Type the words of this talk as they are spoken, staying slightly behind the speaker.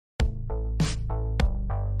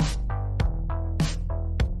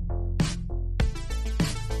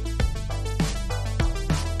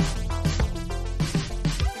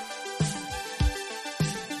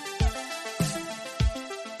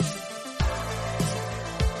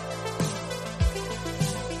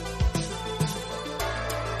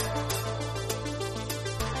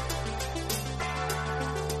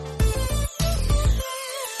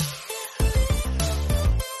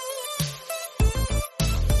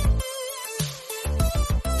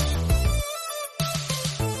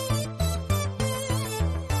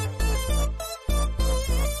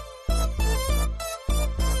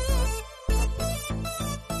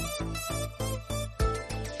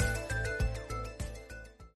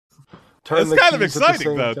turn it's the kind of keys at the exciting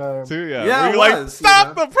same though, time. too. Yeah, Yeah, where it you're like, was,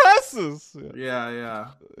 stop the presses. Yeah.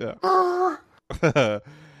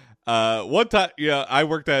 One time, I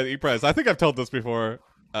worked at ePress. I think I've told this before.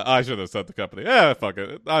 I should have said the company. Yeah, fuck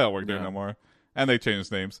it. I don't work there no more. And they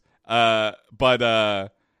changed names. But I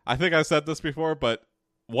think I said this before. But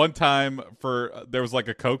one time there was like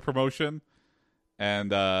a Coke promotion,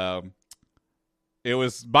 and it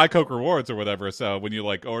was Buy Coke Rewards or whatever. So when you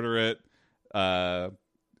like order it,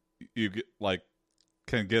 you get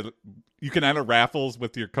you can enter raffles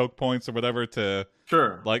with your Coke points or whatever to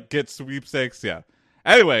like get sweepstakes. Yeah.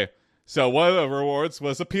 Anyway, so one of the rewards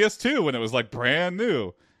was a PS2 when it was like brand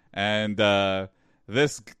new, and there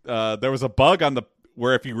was a bug on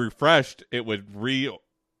where if you refreshed, it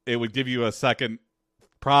would give you a second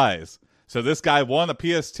prize. So this guy won a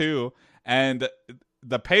PS2, and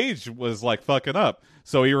the page was like fucking up.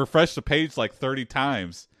 So he refreshed the page like 30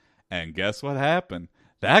 times, and guess what happened?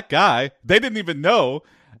 That guy, they didn't even know.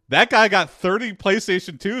 That guy got 30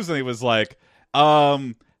 PlayStation 2s, and he was like,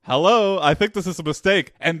 hello, I think this is a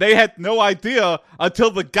mistake. And they had no idea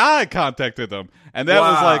until the guy contacted them. And that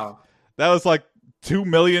was like $2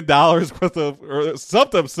 million worth of, or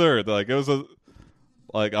something absurd. Like it was a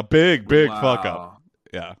big fuck up.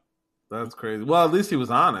 Yeah. That's crazy. Well, at least he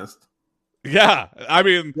was honest. Yeah. I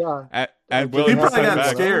mean, and he probably got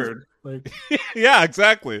scared. Like, yeah,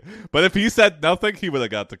 exactly. But if he said nothing, he would have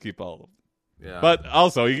got to keep all of them. Yeah. But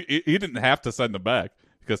also, he didn't have to send them back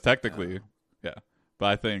because technically, yeah. But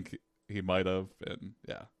I think he might have, and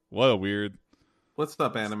yeah, what a weird. What's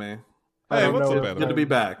up, anime? Hey, what's up, anime? Good to be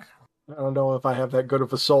back. I don't know if I have that good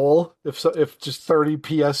of a soul. If just 30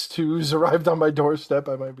 PS2s arrived on my doorstep,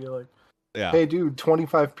 I might be like, yeah. Hey, dude,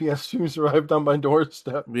 25 PS2s arrived on my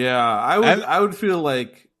doorstep. Yeah, I would feel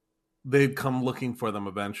like they'd come looking for them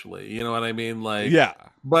eventually. You know what I mean? Like, yeah.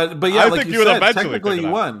 But yeah, I like think you would said, eventually technically pick it you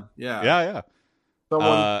up. won. Yeah.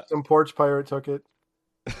 Some porch pirate took it.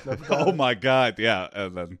 Oh my god, yeah.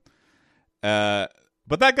 And then,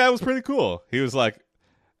 but that guy was pretty cool. He was like,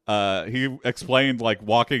 he explained like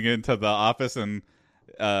walking into the office and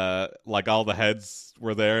like all the heads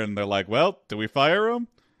were there, and they're like, "Well, do we fire him?"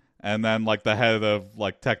 And then like the head of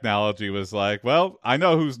like technology was like, "Well, I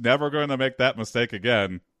know who's never going to make that mistake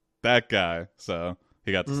again. That guy." So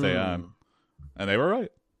he got to stay on, and they were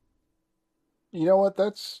right. You know what?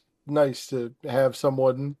 That's nice to have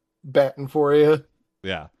someone batting for you.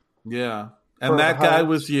 Yeah. Yeah. And that guy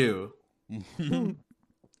was you.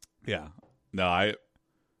 Yeah. No,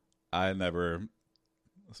 I never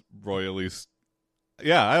royally.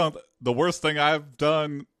 Yeah, I don't. The worst thing I've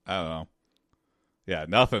done, I don't know. Yeah,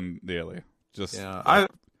 nothing really. Just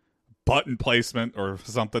button placement or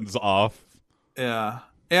something's off. Yeah.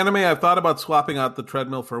 Anime, I've thought about swapping out the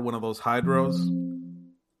treadmill for one of those hydros.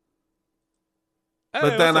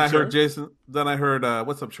 But then I heard Jason. Then I heard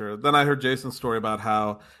what's up, sure. Then I heard Jason's story about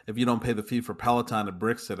how if you don't pay the fee for Peloton, it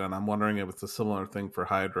bricks it, and I'm wondering if it's a similar thing for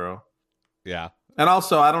Hydro. Yeah. And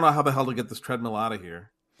also, I don't know how the hell to get this treadmill out of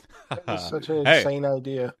here. That's such an insane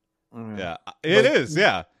idea. Yeah, it is.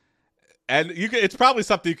 Yeah, and it's probably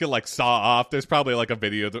something you can like saw off. There's probably like a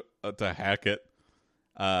video to hack it.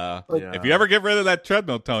 If you ever get rid of that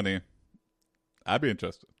treadmill, Tony, I'd be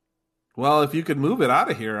interested. Well, if you could move it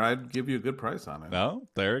out of here, I'd give you a good price on it. No,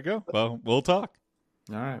 there you go. Well, we'll talk.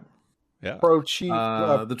 All right. Yeah. Pro cheap.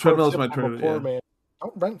 The treadmill is my poor man.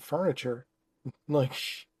 Don't rent furniture. Like,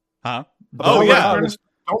 huh? Don't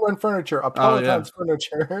rent furniture. A Peloton's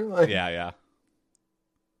furniture. Like, yeah.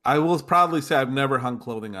 I will proudly say I've never hung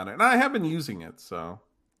clothing on it, and I have been using it. So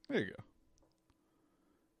there you go.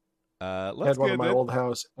 I had one in my old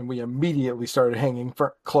house, and we immediately started hanging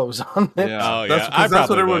clothes on it. Yeah, that's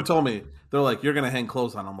what everyone told me. They're like, "You're going to hang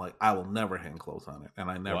clothes on." I'm like, "I will never hang clothes on it," and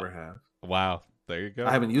I never have. Wow, there you go.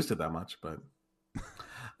 I haven't used it that much, but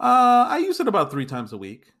I use it about 3 times a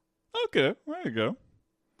week. Okay, there you go.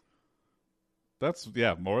 That's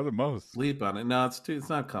more than most. Sleep on it. No, it's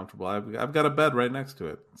not comfortable. I've got a bed right next to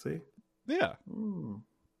it. See? Yeah.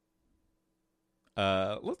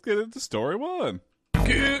 Let's get into story 1.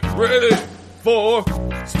 Get ready for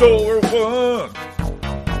story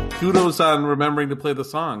 1. Kudos on remembering to play the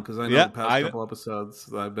song, because I know the past couple episodes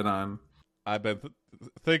that I've been on. I've been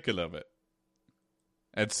thinking of it.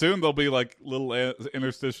 And soon there'll be like little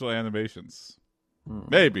interstitial animations.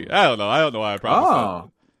 Maybe. I don't know. I don't know why I promised that.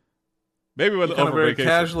 Maybe when over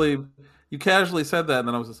vacation. You casually said that, and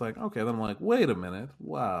then I was just like, okay. Then I'm like, wait a minute.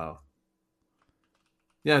 Wow.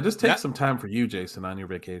 Yeah, just take some time for you, Jason, on your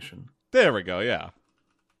vacation. There we go, yeah.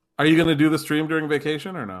 Are you going to do the stream during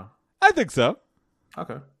vacation or no? I think so.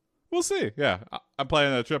 Okay. We'll see, yeah. I'm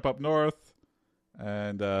planning a trip up north,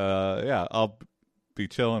 and I'll be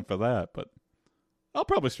chilling for that, but I'll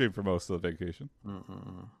probably stream for most of the vacation.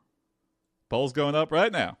 Poll's going up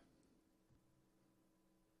right now.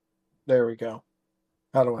 There we go.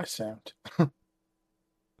 How do I sound?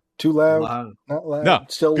 Too loud? Not loud? No,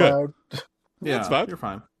 still good. Loud? Yeah, that's fine. You're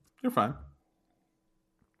fine. You're fine.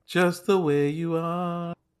 Just the way you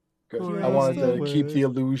are. Good. I wanted to keep the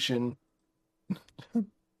illusion.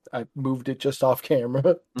 I moved it just off camera.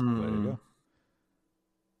 There you go.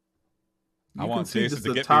 I want Jason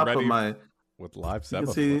to get me ready with live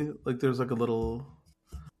Sabbath. You can see, like, there's like a little,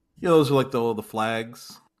 those are like the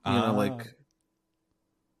flags, like.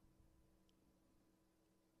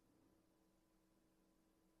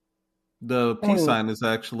 The peace sign is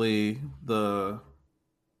actually the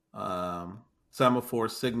semaphore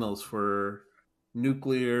signals for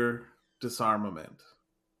nuclear disarmament.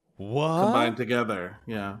 What? Combined together,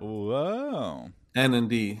 yeah. Whoa. N and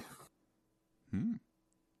D.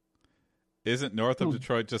 Isn't north of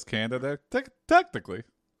Detroit just Canada? Technically.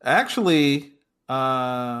 Actually,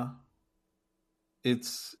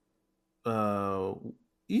 it's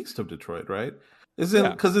east of Detroit, right?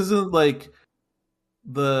 Isn't like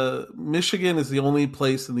the Michigan is the only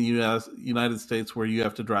place in the United States where you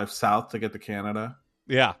have to drive south to get to Canada?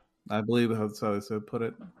 Yeah. I believe that's how they put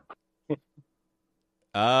it.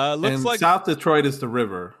 Looks like South Detroit is the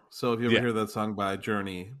river. So if you ever hear that song by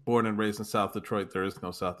Journey, born and raised in South Detroit, there is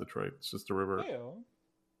no South Detroit. It's just a river.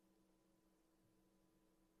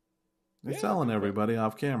 They're selling everybody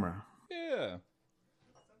off camera. Yeah.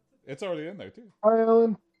 It's already in there, too. Hi,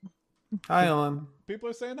 Ellen. Hi, Ellen. People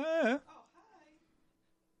are saying hi.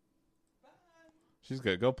 She's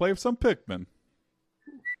going to go play with some Pikmin.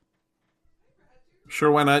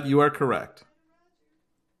 Sure, why not? You are correct.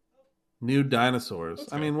 Nude dinosaurs.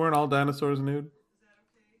 I mean, weren't all dinosaurs nude?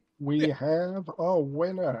 We have a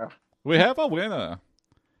winner. We have a winner.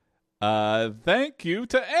 Thank you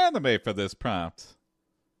to Anime for this prompt.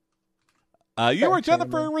 You are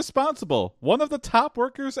Jennifer Responsible, one of the top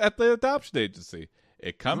workers at the adoption agency.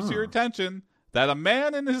 It comes to your attention that a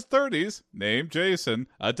man in his 30s, named Jason,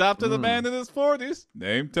 adopted a man in his 40s,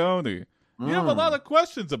 named Tony. You have a lot of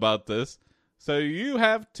questions about this, so you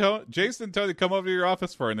have Jason and Tony come over to your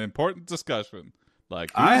office for an important discussion.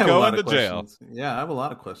 Like, who's going to jail? Yeah, I have a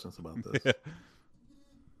lot of questions about this.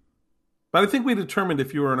 But I think we determined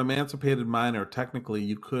if you were an emancipated minor, technically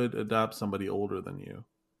you could adopt somebody older than you.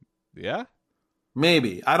 Yeah?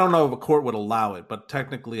 Maybe. I don't know if a court would allow it, but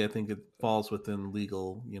technically I think it falls within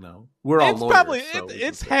legal, we're all lawyers. Probably,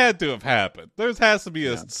 it's had to have happened. There has to be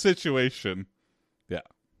a situation. Yeah.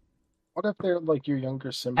 What if they're like your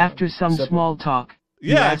younger sibling? After some small talk,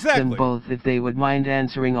 you asked them both if they would mind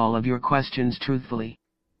answering all of your questions truthfully.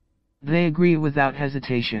 They agree without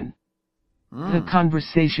hesitation. The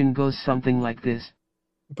conversation goes something like this.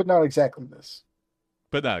 But not exactly this.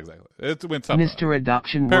 But not exactly. It's when something. Mr.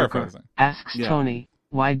 Adoption Worker asks Tony,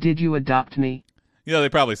 "Why did you adopt me?" They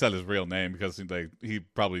probably said his real name because he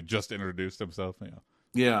probably just introduced himself.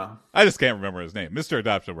 Yeah. I just can't remember his name. Mr.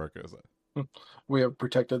 Adoption Worker is it. We have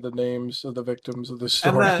protected the names of the victims of this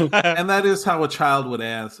story. And that is how a child would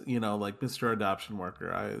ask, like Mr. Adoption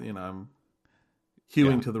Worker. I'm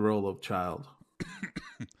hewing to the role of child.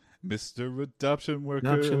 Mr. Adoption Worker.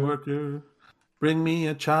 Adoption Worker. Bring me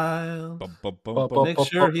a child. Make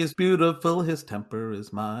sure he's beautiful. His temper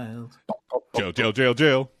is mild.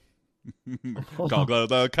 Jail. Call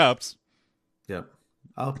the cops. Yep.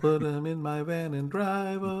 I'll put him in my van and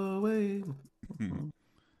drive away.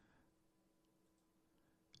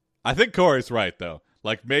 I think Corey's right, though.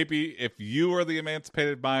 Like, maybe if you were the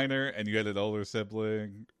emancipated minor and you had an older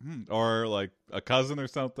sibling or, like, a cousin or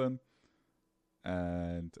something,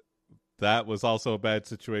 and that was also a bad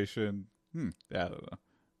situation. Yeah, I don't know.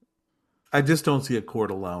 I just don't see a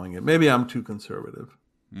court allowing it. Maybe I'm too conservative.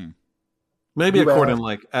 Maybe a court in,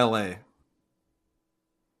 like, L.A.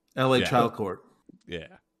 L.A. child court.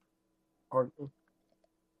 Yeah.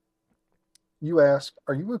 You ask,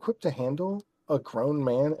 are you equipped to handle a grown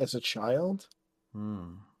man as a child? I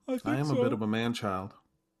am a bit of a man-child.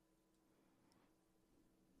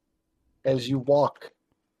 As you walk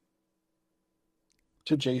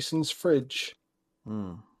to Jason's fridge.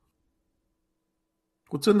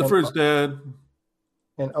 What's in the fridge, Dad?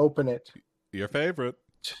 And open it. Your favorite.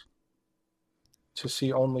 To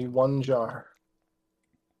see only one jar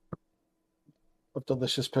of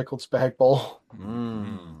delicious pickled spag bowl.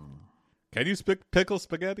 Can you pickle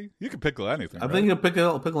spaghetti? You can pickle anything. I think you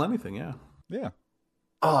can pickle anything, yeah. Yeah.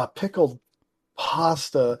 Pickled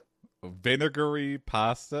pasta. Vinegary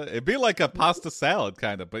pasta. It'd be like a pasta salad,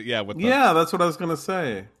 kind of, but yeah. That's what I was going to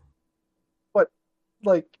say. But,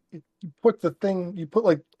 like, you put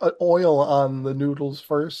like oil on the noodles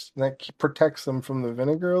first, and that protects them from the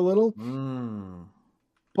vinegar a little.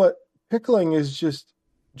 But pickling is just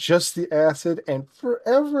the acid and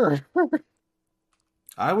forever.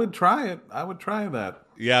 I would try it. I would try that.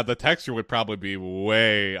 Yeah, the texture would probably be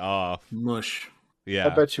way off. Mush. Yeah. I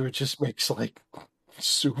bet you it just makes like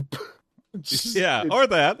soup. Or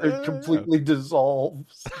that. It completely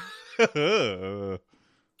dissolves. Good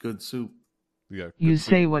soup. Yeah. You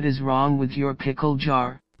say what is wrong with your pickle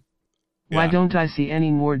jar? Why don't I see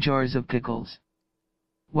any more jars of pickles?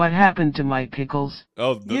 What happened to my pickles?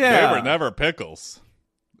 Oh, they were never pickles.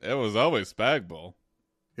 It was always Spag Bowl.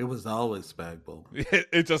 It was always Spag Bowl.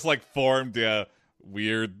 It just like formed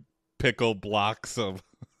weird pickle blocks of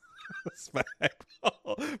Spag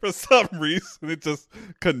Bowl. For some reason, it just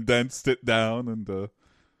condensed it down into...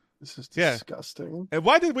 This is disgusting. And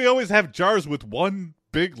why did we always have jars with one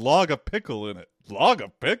big log of pickle in it? Log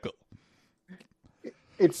of pickle?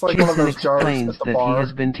 It's like one of those jars explains at the that bar. he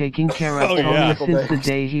has been taking care of Tony since the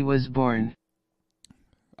day he was born.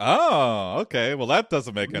 Oh, okay. Well, that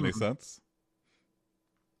doesn't make any sense.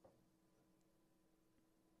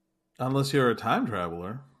 Unless you're a time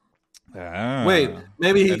traveler. Ah. Wait,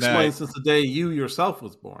 maybe he explains since the day you yourself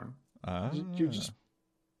was born. You're just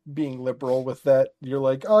being liberal with that. You're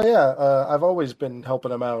like, oh yeah, I've always been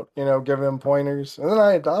helping him out, giving him pointers, and then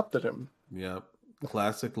I adopted him. Yep,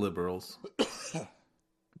 classic liberals.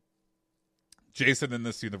 Jason in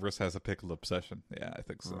this universe has a pickle obsession. Yeah, I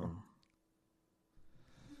think so.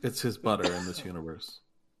 It's his butter in this universe.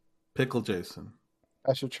 Pickle Jason.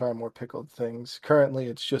 I should try more pickled things. Currently,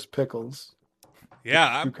 it's just pickles.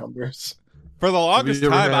 Yeah, cucumbers. For the longest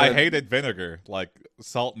time, I hated vinegar, like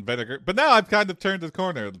salt and vinegar. But now I've kind of turned the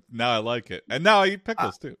corner. Now I like it, and now I eat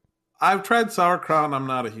pickles too. I've tried sauerkraut, and I'm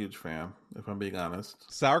not a huge fan, if I'm being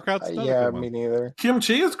honest. Sauerkraut's me neither.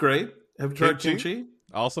 Kimchi is great. Have you tried kimchi?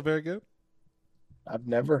 Also very good. I've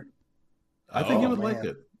never. I think you would like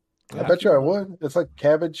it. I bet you I would. It's like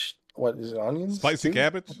cabbage. What is it? Onions? Spicy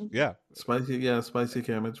cabbage? Yeah. Spicy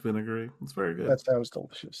cabbage, vinegary. It's very good. That sounds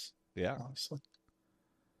delicious. Yeah. Honestly.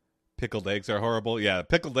 Pickled eggs are horrible. Yeah,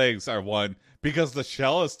 pickled eggs are one because the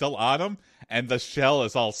shell is still on them and the shell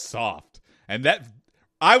is all soft. And that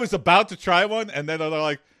I was about to try one, and then they're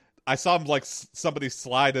like, I saw them like somebody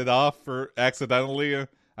slide it off for accidentally.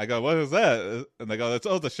 I go, what is that? And they go,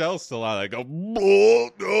 the shell's still on. I go, no,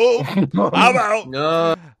 I'm out.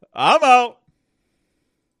 No. I'm out.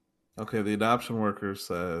 Okay, the adoption worker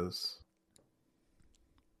says,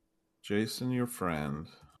 Jason, your friend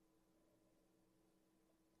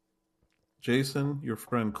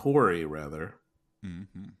Corey, rather,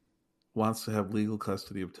 wants to have legal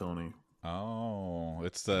custody of Tony. Oh,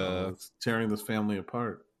 it's tearing this family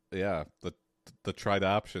apart. Yeah, the tried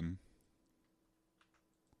option.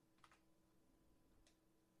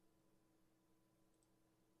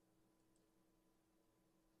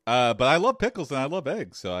 But I love pickles and I love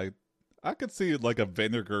eggs, so I could see like a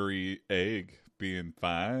vinegary egg being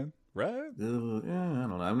fine, right? Yeah, I don't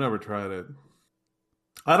know. I've never tried it.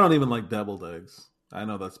 I don't even like deviled eggs. I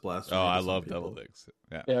know that's blasphemy. Oh, I love deviled eggs.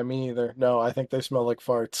 Yeah, me either. No, I think they smell like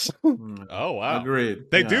farts. Oh, wow.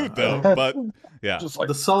 Agreed. They do, though, but yeah. Just like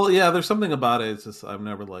the salt, there's something about it. It's just, I've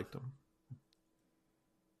never liked them.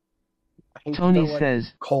 Tony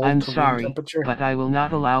says, I'm sorry, but I will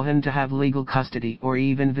not allow him to have legal custody or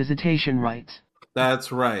even visitation rights.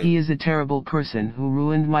 That's right. He is a terrible person who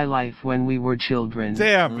ruined my life when we were children.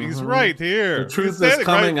 Damn, he's right here. The truth is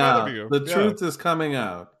coming out. The truth is coming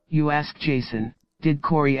out. You ask Jason, did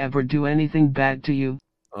Corey ever do anything bad to you?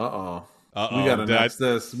 Uh-oh. We gotta nudge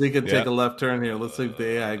this. We could take a left turn here. Let's see if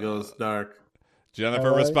the AI goes dark.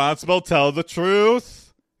 Jennifer Responsible, tell the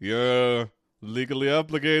truth. You're legally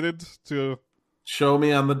obligated to... Show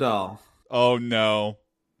me on the doll. Oh, no.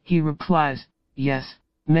 He replies, yes,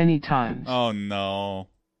 many times. Oh, no.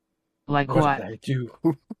 Like what? Did I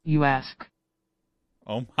do? You ask.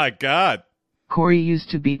 Oh, my God. Corey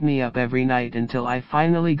used to beat me up every night until I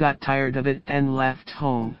finally got tired of it and left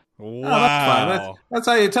home. Wow. Oh, that's fine. That's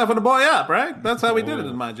how you toughen a boy up, right? That's how we did it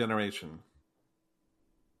in my generation.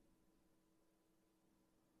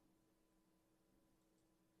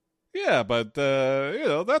 Yeah, but,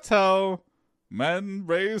 that's how men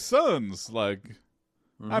raise sons. Like,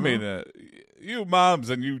 I mean, you moms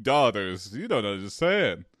and you daughters, you don't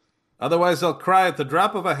understand. Otherwise, they'll cry at the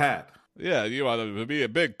drop of a hat. Yeah, you want to be a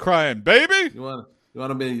big crying baby? You want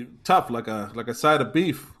to be tough like a side of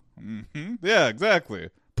beef. Mm-hmm. Yeah, exactly.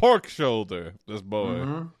 Pork shoulder, this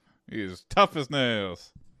boy. He's tough as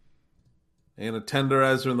nails. Ain't a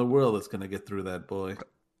tenderizer in the world that's going to get through that boy.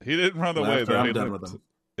 He didn't run away, though. I'm done with him.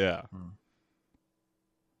 Yeah.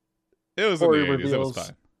 It was Corey in the 80s. It was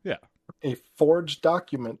fine. Yeah. A forged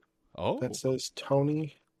document that says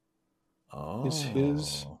Tony is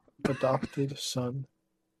his adopted son.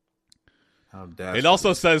 How it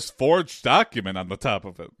also says forged document on the top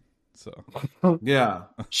of it. So yeah.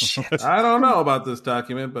 I don't know about this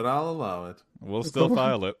document, but I'll allow it. We'll still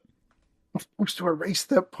file it. I'm supposed to erase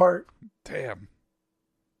that part. Damn.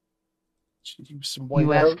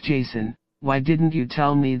 You asked Jason, why didn't you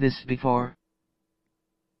tell me this before?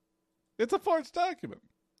 It's a forged document.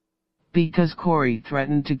 Because Corey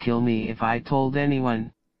threatened to kill me if I told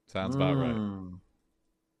anyone. Sounds about right.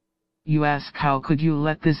 You ask, how could you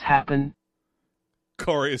let this happen?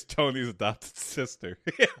 Corey is Tony's adopted sister.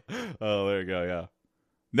 Oh, there you go. Yeah.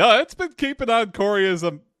 No, it's been keeping on Corey as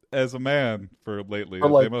a man for lately.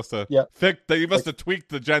 They must have They must have tweaked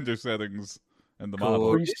the gender settings in the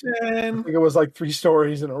model. I think it was like 3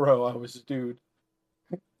 stories in a row. I was a dude.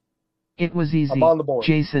 It was easy. I'm on the board.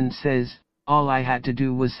 Jason says, all I had to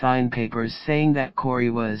do was sign papers saying that Corey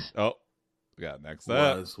was. Oh, we got next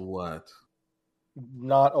that. Was what?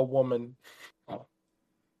 Not a woman.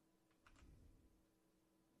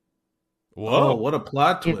 Whoa, what a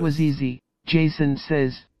plot twist. It was easy. Jason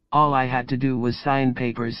says, all I had to do was sign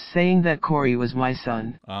papers saying that Corey was my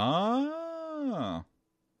son. Ah.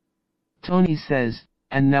 Tony says,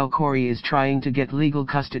 and now Corey is trying to get legal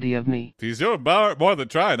custody of me. He's doing more than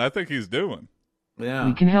trying. I think he's doing. Yeah.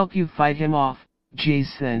 We can help you fight him off,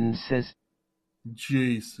 Jason says.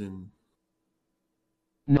 Jason.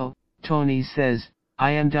 No, Tony says,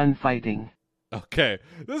 I am done fighting. Okay,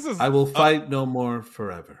 I will fight no more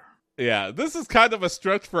forever. Yeah, this is kind of a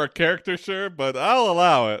stretch for a character, sure, but I'll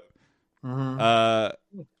allow it.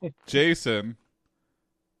 Mm-hmm. Jason.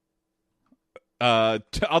 I'll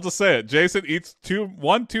just say it. Jason eats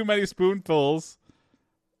one too many spoonfuls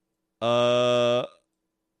of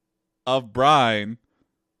brine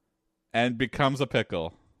and becomes a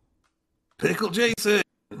pickle. Pickle Jason.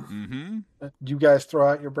 Mm-hmm. Do you guys throw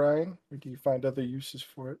out your brine, or do you find other uses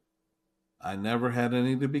for it? I never had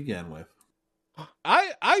any to begin with.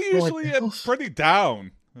 I usually am pretty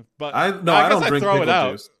down, but I don't drink throw pickle it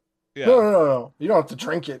out. Juice. Yeah. No. You don't have to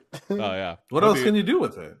drink it. Oh yeah. What else can you do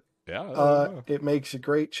with it? Yeah. It makes a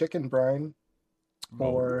great chicken brine.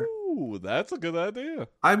 Ooh, that's a good idea.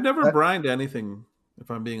 I've never brined anything, if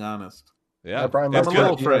I'm being honest. Yeah, I brine my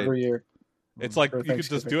turkey every year. It's like you could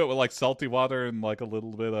just do it with like salty water and like a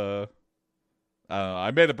little bit of. I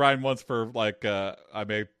made a brine once for like I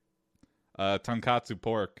made tonkatsu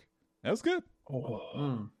pork. That was good.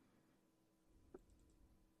 Oh.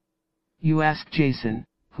 You ask Jason,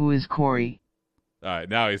 who is Corey? All right,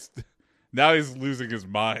 now he's losing his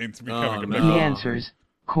mind, becoming a pickle. He answers,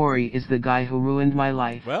 Corey is the guy who ruined my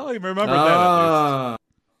life. Well, he remembered that at least.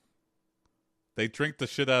 They drink the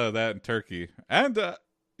shit out of that in Turkey. And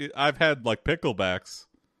I've had like picklebacks,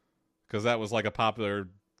 because that was like a popular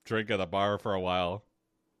drink at a bar for a while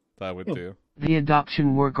that I would do. The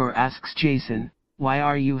adoption worker asks Jason, why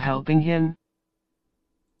are you helping him?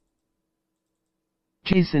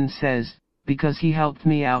 Jason says, because he helped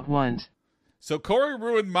me out once. So Corey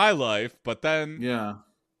ruined my life, but then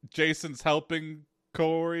Jason's helping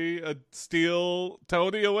Corey steal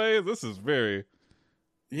Tony away? This is very...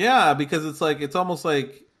 Yeah, because it's almost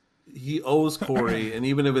like he owes Corey, and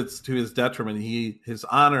even if it's to his detriment, his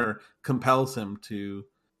honor compels him to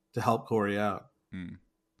help Corey out. And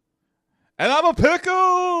I'm a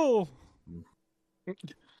pickle!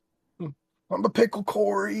 I'm a pickle,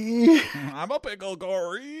 Corey. I'm a pickle,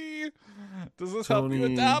 Corey. Does this help you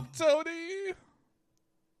adopt, Tony?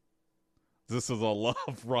 This is a love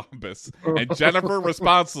rhombus. And Jennifer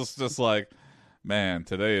responds just like, man,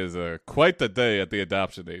 today is quite the day at the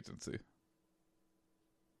adoption agency.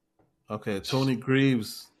 Okay, Tony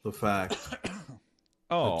grieves the fact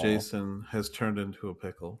that Jason has turned into a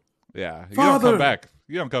pickle. Yeah, you don't come back.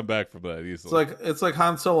 You don't come back from that easily. It's like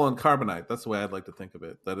Han Solo and Carbonite. That's the way I'd like to think of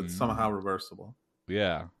it. That it's somehow reversible.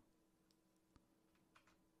 Yeah.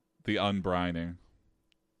 The unbrining.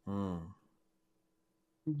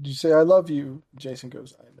 Did you say I love you? Jason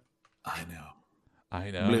goes, I know.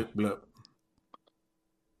 I know. Blip, blip.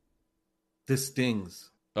 This stings.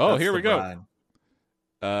 Oh, here we go.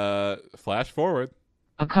 Flash forward.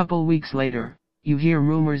 A couple weeks later, you hear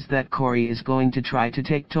rumors that Corey is going to try to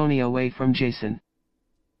take Tony away from Jason.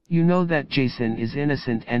 You know that Jason is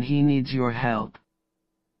innocent and he needs your help.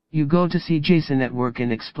 You go to see Jason at work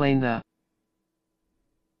and explain the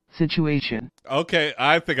situation. Okay,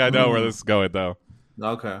 I think I know where this is going, though.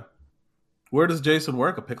 Okay. Where does Jason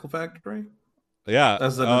work? A pickle factory? Yeah.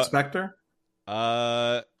 As an inspector?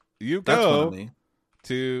 You go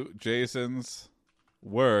to Jason's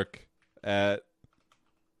work at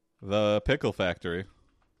the pickle factory.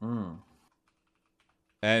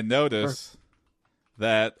 And notice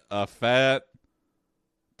that a fat,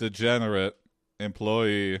 degenerate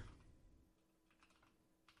employee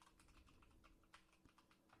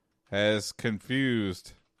has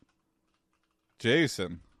confused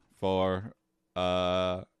Jason for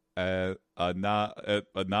a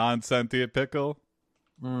non-sentient pickle.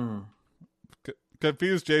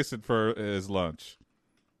 Confused Jason for his lunch.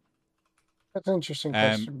 That's an interesting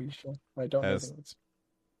question, Misha. I don't know.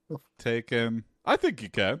 Taken. I think you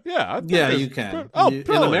can. Yeah. You can.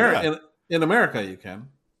 In America, you can.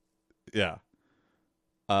 Yeah.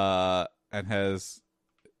 And has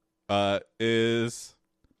is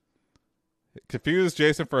confused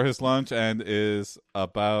Jason for his lunch and is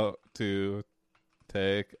about to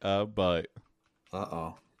take a bite.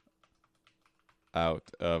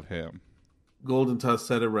 Out of him. Golden Tusk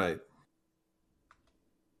said it right.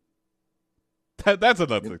 That's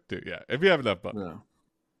enough to do. Yeah, if you have enough bucks. Yeah.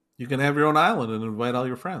 You can have your own island and invite all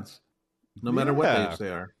your friends, no matter what age they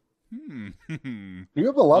are. You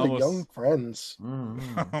have a lot of young friends.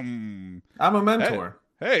 I'm a mentor.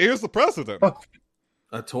 Hey, here's the president.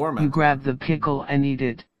 A torment. You grab the pickle and eat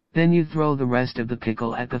it. Then you throw the rest of the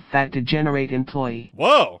pickle at the fat degenerate employee.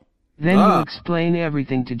 Whoa! Then you explain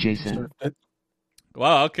everything to Jason.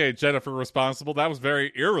 Wow, okay, Jennifer responsible. That was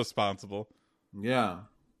very irresponsible. Yeah.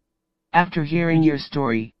 After hearing your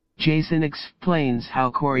story, Jason explains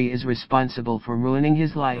how Corey is responsible for ruining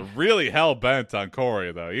his life. Really hell-bent on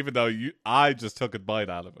Corey, though, even though I just took a bite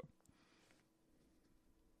out of him.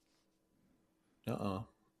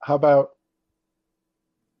 How about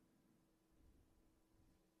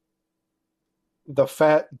the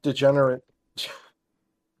fat degenerate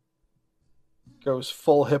goes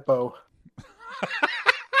full hippo?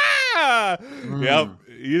 Yep.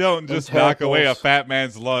 You don't just knock away a fat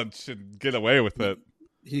man's lunch and get away with it.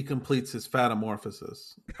 He completes his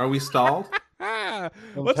fatamorphosis. Are we stalled?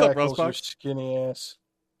 What's up, Rosebud? Skinny ass.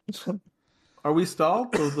 Are we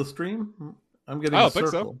stalled? The stream? I'm getting a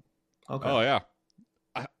circle. Think so. Okay. Oh, yeah.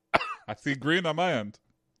 I see green on my end.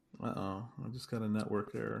 I just got a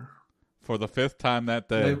network error. For the 5th time that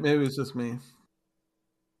day. Maybe it's just me.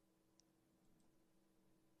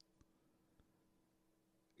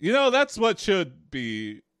 You know, that's what should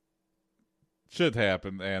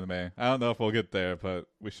happen, anime. I don't know if we'll get there, but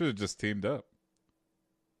we should have just teamed up.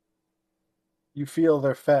 You feel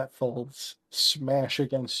their fat folds smash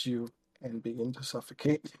against you and begin to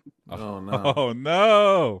suffocate. Oh, no. Oh,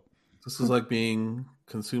 no. This is like being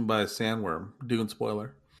consumed by a sandworm. Dune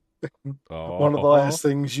spoiler. One of the last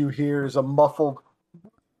things you hear is a muffled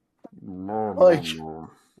like getting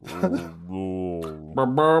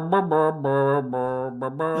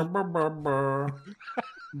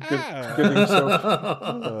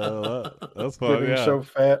so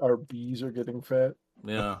fat. Our bees are getting fat.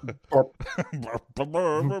 Yeah.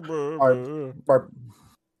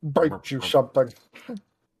 Bite you something.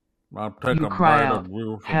 I'll take you a cry bite out, of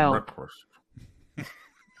you for help. breakfast.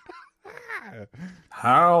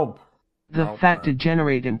 Help! The fat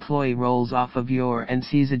degenerate employee rolls off of Yor and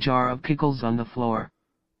sees a jar of pickles on the floor.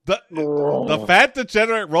 The fat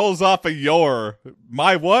degenerate rolls off of Yor.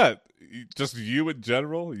 My what? Just you in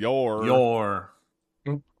general? Yor.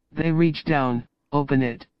 They reach down, open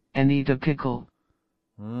it, and eat a pickle.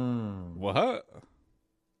 What?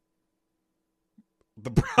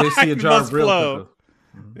 The they see a jar of real pickles.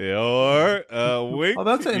 Yor, wink. Oh,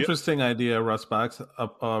 that's an interesting idea, Rustbox.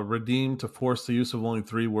 Redeem to force the use of only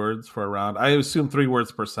 3 words for a round. I assume 3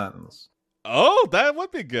 words per sentence. Oh, that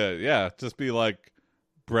would be good. Yeah, just be like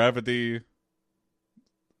brevity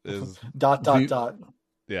is dot.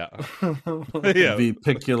 Yeah. Yeah.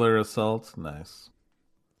 Vehicular assault. Nice.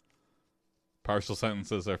 Partial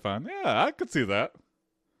sentences are fun. Yeah, I could see that.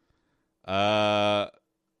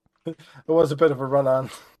 It was a bit of a run-on.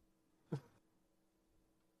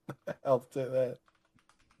 I'll say that.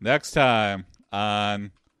 Next time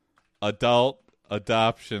on Adult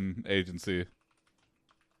Adoption Agency.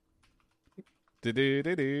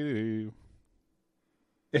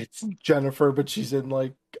 It's Jennifer, but she's in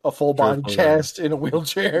like a full body cast in a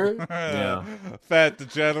wheelchair. Yeah. Fat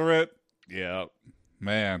degenerate. Yeah.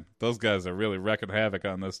 Man, those guys are really wrecking havoc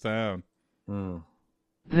on this town.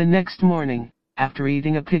 The next morning, after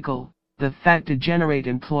eating a pickle, the fat degenerate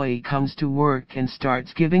employee comes to work and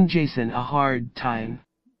starts giving Jason a hard time.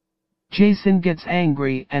 Jason gets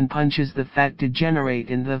angry and punches the fat degenerate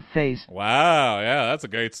in the face. Wow, yeah, that's a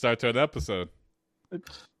great start to an episode.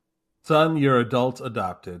 Son, you're adult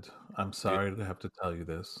adopted. I'm sorry to have to tell you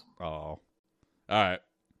this. Oh. All right.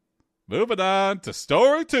 Moving on to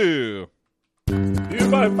story 2. You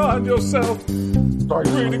might find yourself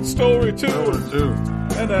Reading story 2.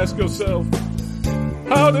 And ask yourself,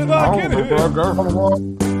 how did I get here?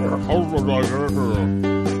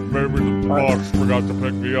 Maybe the box forgot to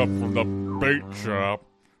pick me up from the bait shop.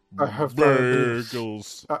 I have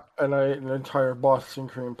bagels. And I ate an entire Boston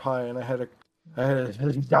cream pie, and I had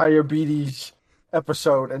a diabetes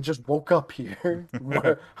episode and just woke up here.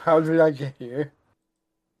 How did I get here?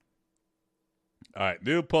 All right,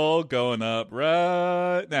 new poll going up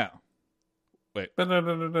right now. Wait. Oh,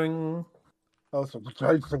 the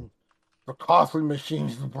coffee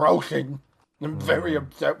machine's broken. I'm very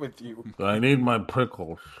upset with you. I need my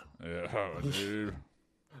pickles. Yeah, dude.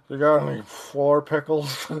 You got any 4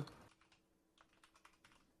 pickles? All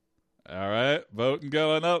right, voting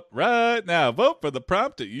going up right now. Vote for the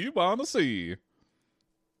prompt that you want to see.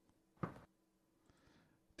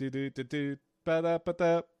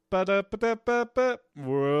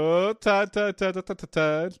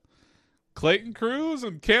 Tied. Clayton Cruz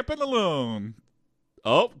and Camping Alone.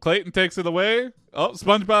 Oh, Clayton takes it away. Oh,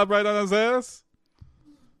 SpongeBob right on his ass.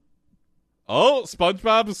 Oh,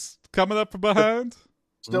 SpongeBob's coming up from behind.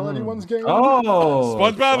 Still anyone's game? Oh,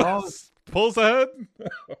 SpongeBob pulls ahead.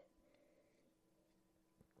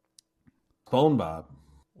 SpongeBob.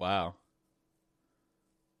 Wow.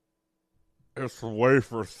 It's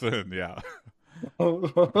wafer thin, yeah.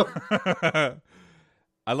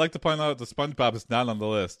 I'd like to point out that SpongeBob is not on the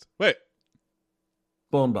list. Wait.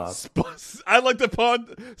 SpongeBob. I'd like to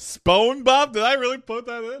put SpongeBob. Did I really put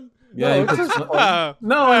that in? Yeah, in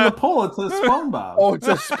the poll it says SpongeBob. Oh, it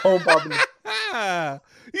says SpongeBob.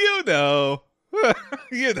 You know.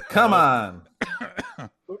 You know. Come on.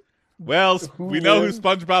 Well, we know who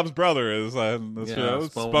SpongeBob's brother is on the show.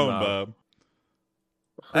 SpongeBob.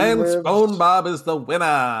 And SpongeBob is the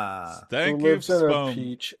winner. Thank you, lives in a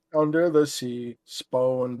peach under the sea.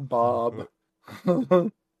 SpongeBob.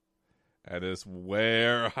 At his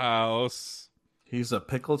warehouse. He's a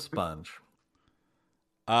pickled sponge.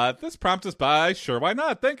 This prompt is by Sure Why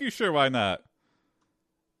Not. Thank you, Sure Why Not.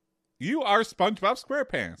 You are SpongeBob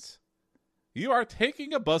SquarePants. You are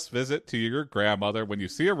taking a bus visit to your grandmother when you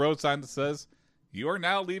see a road sign that says, you are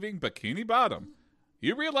now leaving Bikini Bottom.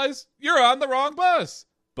 You realize you're on the wrong bus.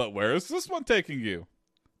 But where is this one taking you?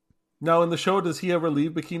 Now, in the show, does he ever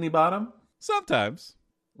leave Bikini Bottom? Sometimes.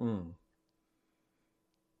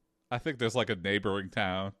 I think there's like a neighboring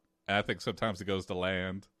town. And I think sometimes he goes to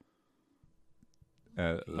land.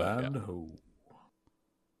 Land ho.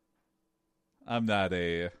 I'm not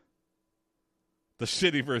a... The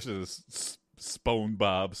shitty version is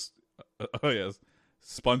SpongeBob's... Oh, yes.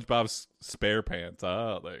 SpongeBob's Spare Pants.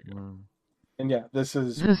 Oh, there you go. And yeah, this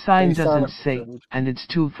is... The sign doesn't say, and it's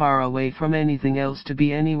too far away from anything else to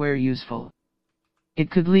be anywhere useful.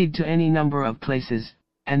 It could lead to any number of places,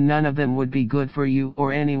 and none of them would be good for you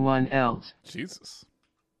or anyone else. Jesus.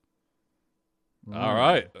 All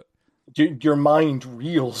right. Your mind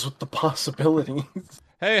reels with the possibilities.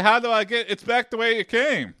 Hey, how do I get... It's back the way it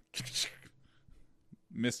came.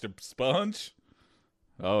 Mr. Sponge.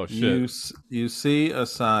 Oh, shit. You see a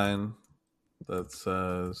sign that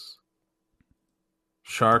says...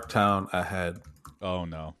 Sharktown ahead. Oh,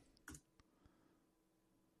 no.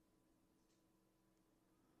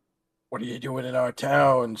 What are you doing in our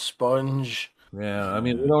town, Sponge? Yeah, I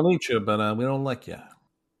mean, we don't eat you, but we don't like you.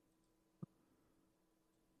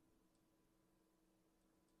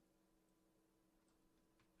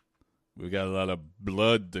 We got a lot of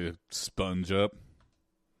blood to sponge up.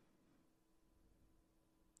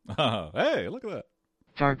 Oh, hey, look at that.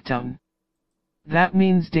 Sharktown. That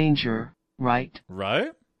means danger. Right?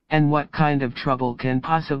 Right? And what kind of trouble can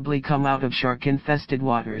possibly come out of shark-infested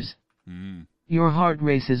waters? Your heart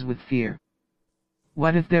races with fear.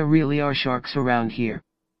 What if there really are sharks around here?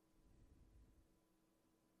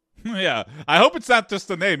 Yeah, I hope it's not just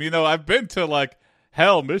the name. You know, I've been to, like,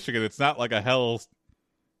 Hell, Michigan. It's not like a hell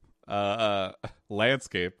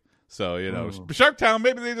landscape. So, you know, Sharktown,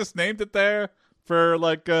 maybe they just named it there for,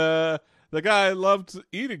 like, the guy loved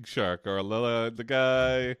eating shark, or the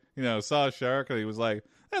guy, you know, saw a shark and he was like,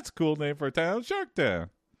 "That's a cool name for a town, Sharktown."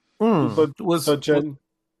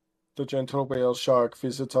 The gentle whale shark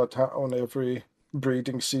visits our town every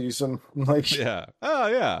breeding season. Like, yeah, oh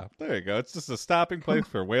yeah, there you go. It's just a stopping place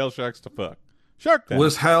for whale sharks to fuck. Sharktown.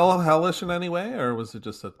 Was hell hellish in any way, or was it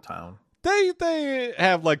just a town? They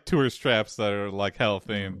have like tourist traps that are like hell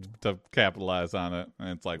themed to capitalize on it,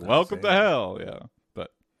 and it's like, welcome to hell, yeah.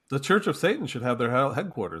 The Church of Satan should have their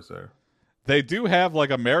headquarters there. They do have like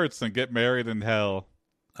a marriage thing, get married in hell.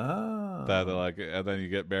 Ah. That like, and then you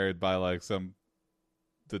get married by like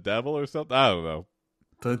the devil or something. I don't know.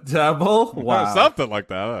 The devil? Wow. Something like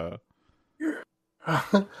that.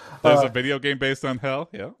 There's a video game based on hell.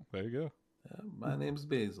 Yeah, there you go. Yeah, my name's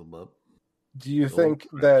Basil, bub. Do you think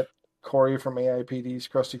that Corey from AIPD's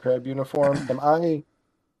Krusty Krab uniform, am I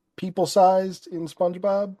people-sized in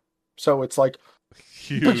SpongeBob? So it's like,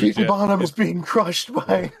 Bikini Bottom is being crushed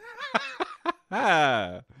by...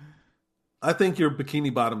 I think you're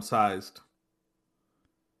Bikini Bottom sized.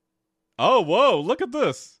 Oh, whoa, look at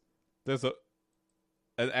this. There's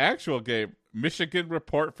an actual game, Michigan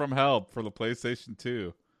Report from Hell for the PlayStation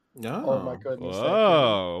 2. Oh my goodness.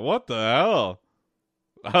 Oh, what the hell?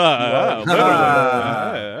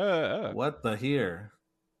 What the here?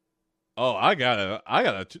 Oh, I gotta.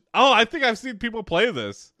 Oh, I think I've seen people play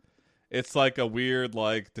this. It's like a weird,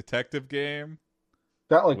 like, detective game.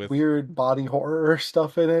 Got like weird body horror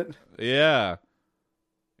stuff in it. Yeah.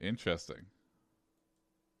 Interesting.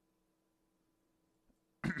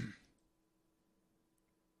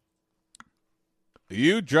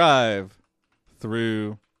 You drive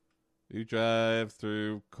through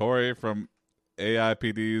Corey from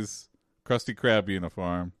AIPD's Krusty Krab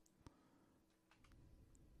uniform.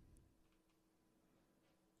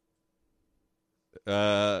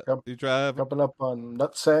 You drive jumping up on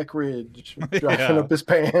Nutsack Ridge, driving up his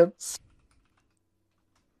pants.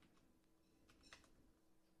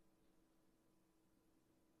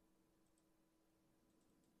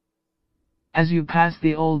 As you pass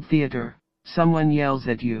the old theater, someone yells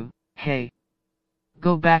at you, "Hey,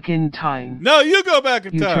 go back in time." No, you go back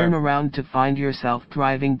in time. You turn around to find yourself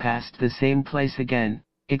driving past the same place again,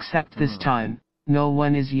 except this time, no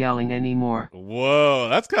one is yelling anymore. Whoa,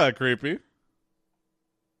 that's kind of creepy.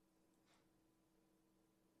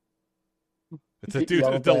 It's a dude,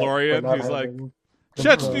 a DeLorean, who's like,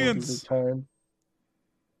 Chechens!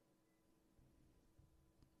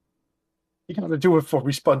 You gotta do it for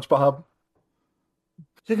me, SpongeBob.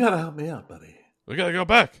 You gotta help me out, buddy. We gotta go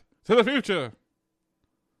back to the future,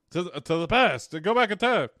 to the past, and go back in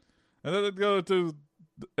time, and then go to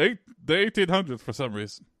the 1800s for some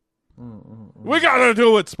reason. We gotta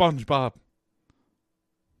do it, SpongeBob.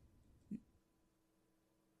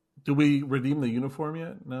 Do we redeem the uniform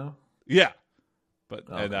yet? No. Yeah, but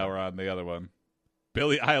and now we're on the other one.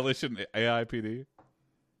 Billie Eilish and AIPD.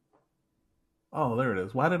 Oh, there it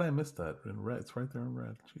is. Why did I miss that in red? It's right there in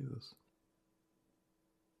red. Jesus.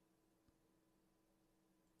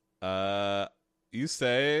 You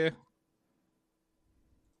say,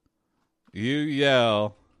 you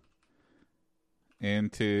yell,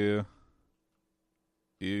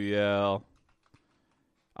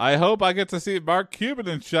 I hope I get to see Mark Cuban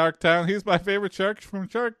in Shark Tank. He's my favorite shark from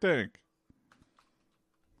Shark Tank.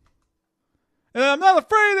 And I'm not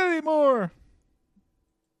afraid anymore.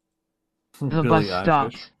 The bus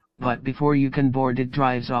stops, but before you can board it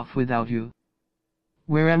drives off without you.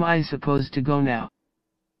 Where am I supposed to go now?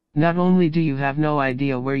 Not only do you have no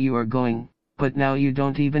idea where you are going, but now you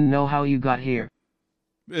don't even know how you got here.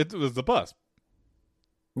 It was the bus.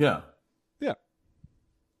 Yeah. Yeah.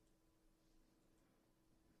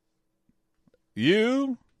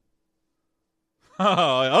 You?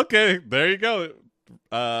 Oh, okay. There you go.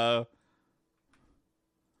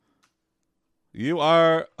 You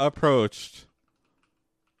are approached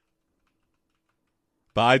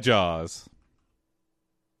by Jaws.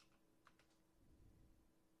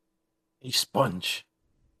 Hey, Sponge.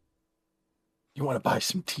 You want to buy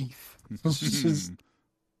some teeth?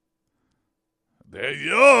 They're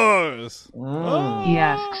yours. He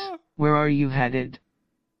asks, "Where are you headed?"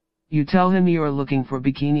 You tell him you are looking for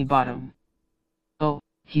Bikini Bottom. "Oh,"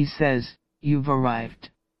 he says, "you've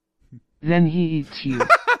arrived." Then he eats you.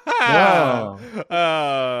 Oh,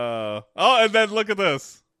 and then look at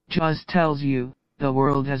this. Jaws tells you, "The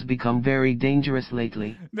world has become very dangerous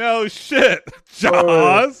lately." No shit,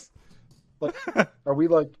 Jaws. Are we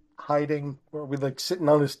like hiding? Are we like sitting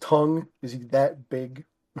on his tongue? Is he that big?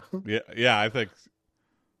 Yeah, I think.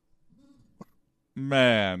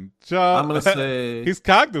 Man, Jaws. I'm gonna say he's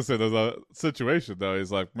cognizant of the situation, though.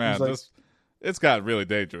 He's like, man, it's gotten really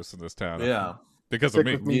dangerous in this town. Yeah, because of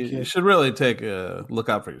me. You should really take a look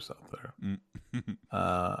out for yourself there.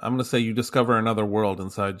 I'm gonna say you discover another world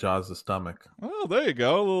inside Jaws' stomach. Oh, there you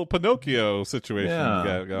go, a little Pinocchio situation you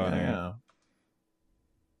got going here.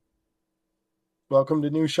 Welcome to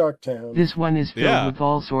New Shark Town. This one is filled with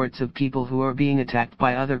all sorts of people who are being attacked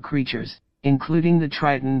by other creatures, including the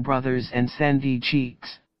Triton brothers and Sandy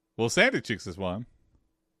Cheeks. Well, Sandy Cheeks is one.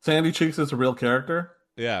 Sandy Cheeks is a real character?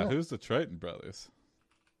 Yeah, who's the Triton brothers?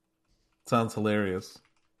 Sounds hilarious.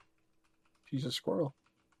 She's a squirrel.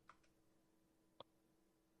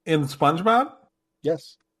 In SpongeBob?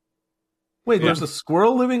 Yes. Wait, there's a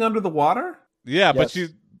squirrel living under the water? Yeah, but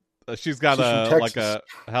She's got like a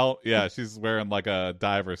she's wearing like a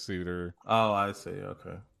diver suit or. Oh, I see.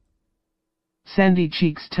 Okay. Sandy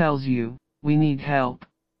Cheeks tells you, we need help.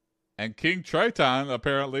 And King Triton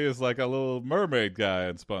apparently is like a little mermaid guy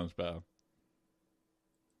in SpongeBob.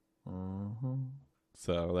 Mm-hmm.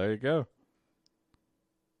 So there you go.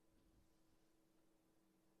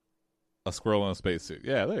 A squirrel in a spacesuit.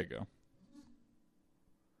 Yeah, there you go.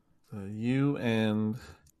 So you and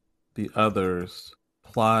the others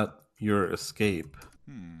plot your escape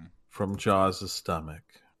from Jaws' stomach.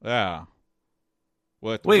 Yeah.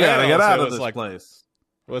 We gotta get out of this place.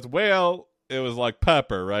 With Whale, it was like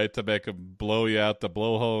Pepper, right? To make him blow you out the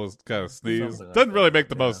blowhole, kind of sneeze. Doesn't really make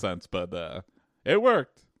the most sense, but it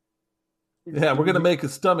worked. Yeah, we're gonna make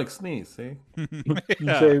his stomach sneeze. See? You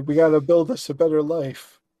say we gotta build us a better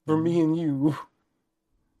life for me and you.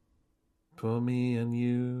 For me and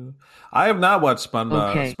you. I have not watched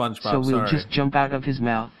SpongeBob. So we'll just jump out of his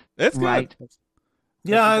mouth. It's right. Good.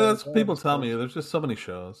 Yeah, that's what people tell me. There's just so many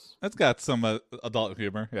shows. It's got some adult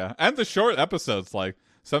humor, yeah, and the short episodes. Like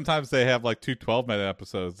sometimes they have like 2 12-minute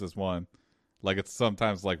episodes as one. Like it's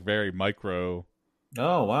sometimes like very micro.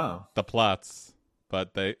 Oh wow! The plots,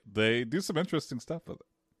 but they do some interesting stuff with it.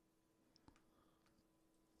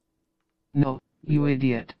 No, you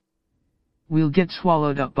idiot. We'll get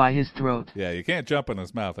swallowed up by his throat. Yeah, you can't jump in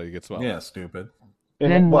his mouth or you get swallowed. Yeah, stupid.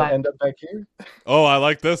 Then what? End up back here? Oh, I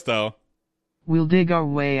like this though. We'll dig our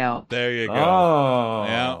way out. There you go. Oh.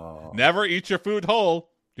 Yeah. Never eat your food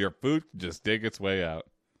whole. Your food can just dig its way out.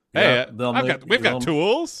 Yeah, Hey, we've got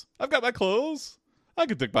tools. I've got my clothes. I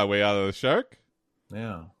can dig my way out of the shark.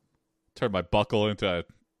 Yeah. Turn my buckle into a...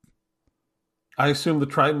 I assume the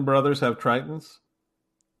Triton brothers have Tritons?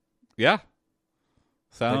 Yeah.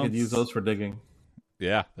 I could use those for digging.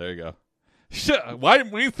 Yeah, there you go. Shit, why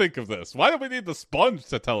didn't we think of this? Why do we need the sponge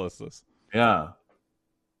to tell us this? Yeah.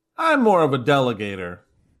 I'm more of a delegator,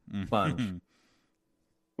 Sponge.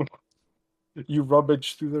 You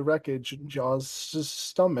rummage through the wreckage in Jaws'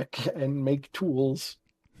 stomach and make tools.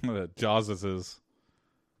 Jaws is his.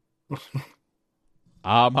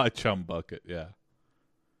 My chum bucket, yeah.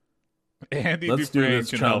 Andy Dufresne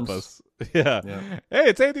can help us. Yeah. Hey,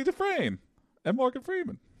 it's Andy Dufresne and Morgan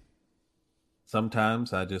Freeman.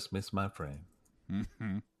 Sometimes I just miss my friend.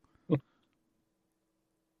 Mm-hmm.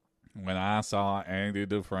 When I saw Andy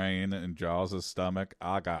Dufresne in Jaws' stomach,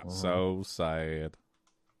 I got so sad.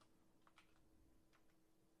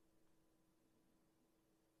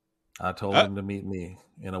 I told him to meet me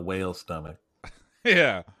in a whale stomach.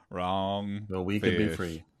 Yeah, wrong. So we could be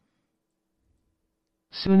free.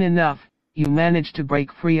 Soon enough, you manage to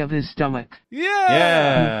break free of his stomach.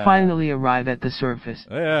 Yeah! You finally arrive at the surface.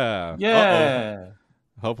 Yeah. Yeah! Uh-oh.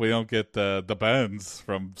 Hope we don't get the bends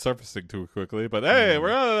from surfacing too quickly, but hey,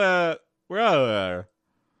 we're out of that. We're out of there.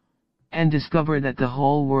 And discover that the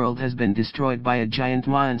whole world has been destroyed by a giant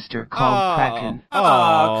monster called Kraken. Come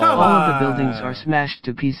All on! of the buildings are smashed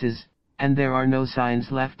to pieces, and there are no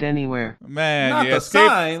signs left anywhere. Man, not you the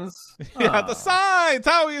escaped. Signs. Yeah, the signs.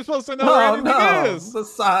 How are you supposed to know where anything is? The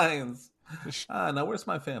signs. Now where's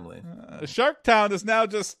my family? Shark Town is now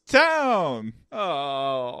just town.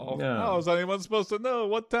 Oh, yeah. How is anyone supposed to know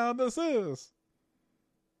what town this is?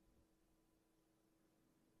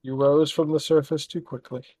 You rose from the surface too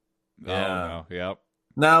quickly. Yeah. Oh, no. Yep.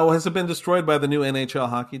 Now, has it been destroyed by the new NHL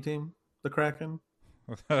hockey team, the Kraken?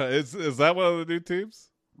 Is that one of the new teams?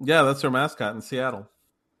 Yeah, that's their mascot in Seattle.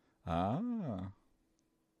 Ah.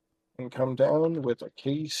 And come down with a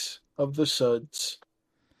case of the suds.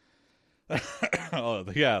 Oh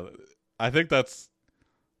yeah, I think that's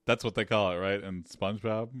what they call it, right? In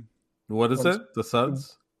SpongeBob. What is it? The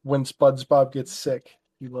suds? When SpongeBob gets sick,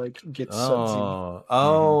 he gets sudsy.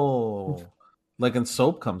 Oh, like in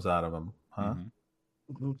soap comes out of him, huh?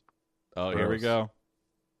 Mm-hmm. Oh, Gross. Here we go.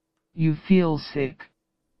 You feel sick.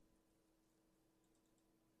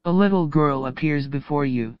 A little girl appears before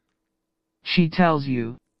you. She tells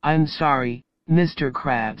you, "I'm sorry, Mr.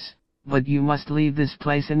 Krabs, but you must leave this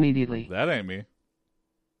place immediately." That ain't me.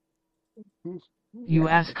 You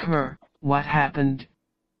ask her, what happened?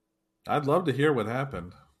 I'd love to hear what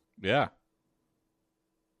happened. Yeah.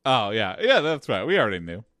 Oh, yeah. Yeah, that's right. We already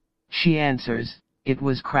knew. She answers, it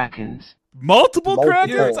was Krakens. Multiple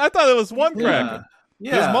Krakens? I thought it was one Kraken.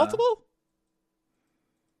 Yeah. There's multiple?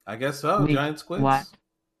 I guess so. Wait, giant squids. What?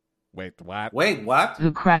 Wait, what? Wait, what?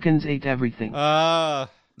 The Krakens ate everything. I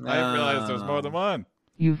didn't realize there was more than one.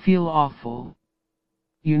 You feel awful.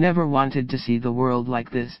 You never wanted to see the world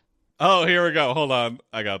like this. Oh, here we go. Hold on.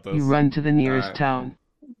 I got this. You run to the nearest town.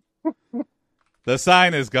 The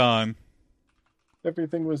sign is gone.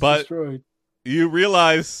 Everything was destroyed. You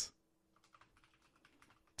realize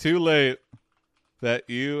too late that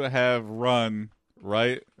you have run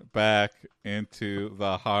right back into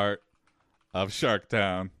the heart of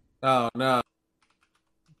Sharktown. Oh, no.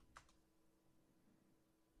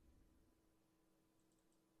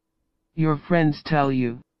 Your friends tell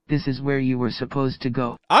you this is where you were supposed to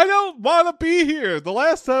go. I don't want to be here. The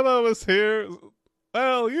last time I was here,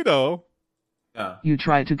 well, you know. Yeah. You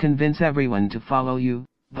try to convince everyone to follow you,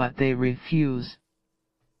 but they refuse.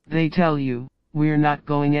 They tell you, we're not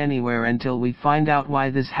going anywhere until we find out why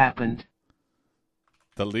this happened.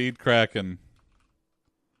 The lead Kraken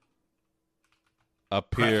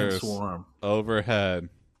appears overhead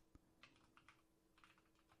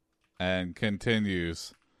and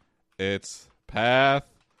continues its path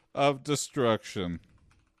of destruction.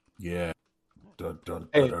 Yeah. You got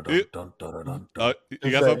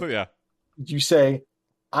something? Yeah. You say,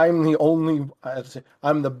 I'm the only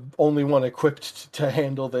one equipped to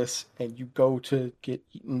handle this, and you go to get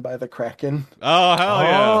eaten by the Kraken. Oh, hell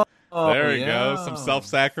yeah. There you go. Some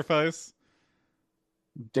self-sacrifice.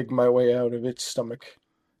 Dig my way out of its stomach.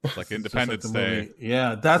 It's like Independence Day.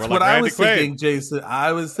 Yeah, that's what I was thinking, Jason.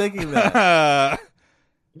 I was thinking that.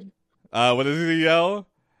 What does he yell?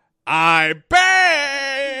 I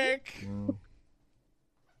beg!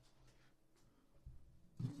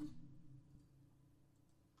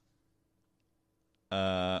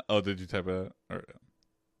 Did you type it?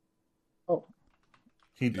 Oh.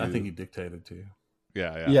 I think he dictated to you.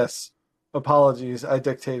 Yeah. Yes. Apologies, I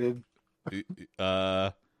dictated. You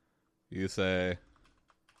say,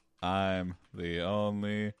 I'm the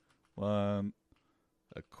only one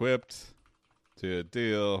equipped to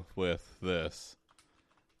deal with this.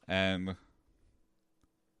 And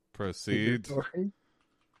proceed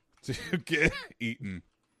to get eaten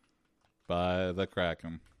by the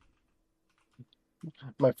Kraken.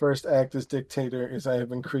 My first act as dictator is I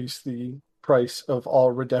have increased the price of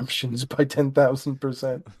all redemptions by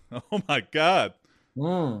 10,000%. Oh my god.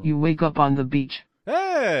 You wake up on the beach.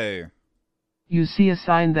 Hey! You see a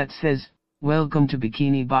sign that says, Welcome to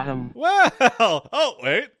Bikini Bottom. Well, oh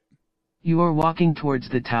wait. You are walking towards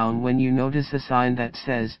the town when you notice a sign that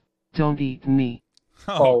says, Don't eat me.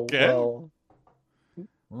 Okay. Oh,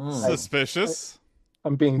 well. Suspicious.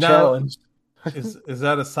 I'm being challenged. Is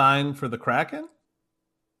that a sign for the Kraken?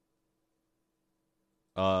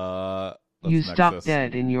 You stop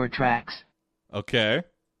dead in your tracks. Okay.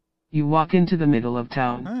 You walk into the middle of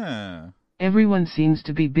town. Everyone seems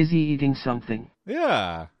to be busy eating something.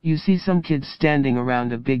 Yeah. You see some kids standing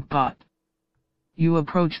around a big pot. You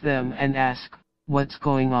approach them and ask, what's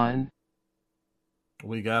going on?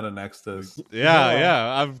 We got an Exodus.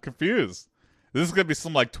 Yeah, I'm confused. This is going to be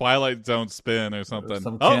some like Twilight Zone spin or something.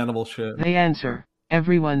 Some cannibal shit. They answer,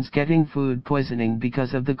 everyone's getting food poisoning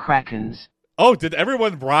because of the Krakens. Oh, did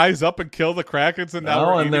everyone rise up and kill the Krakens and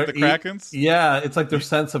now we're eating the Krakens? Yeah, it's like their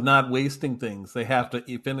sense of not wasting things. They have to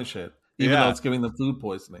finish it, even though it's giving them food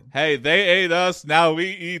poisoning. Hey, they ate us, now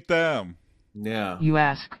we eat them. Yeah. You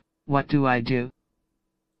ask, what do I do?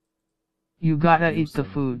 You gotta eat the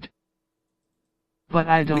food. But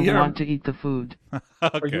I don't want to eat the food. Okay.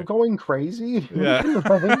 Are you going crazy? Yeah.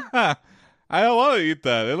 I don't want to eat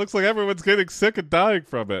that. It looks like everyone's getting sick and dying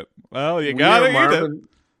from it. Well, you gotta eat it.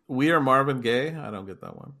 We Are Marvin Gaye? I don't get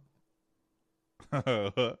that one.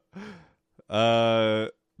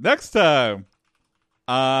 Next time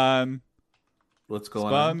on What's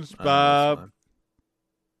Going SpongeBob.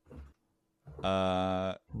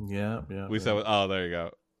 Yeah. We said, oh, there you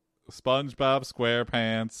go. SpongeBob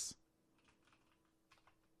SquarePants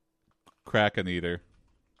Kraken Eater.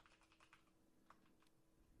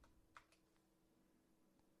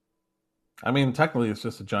 I mean, technically, it's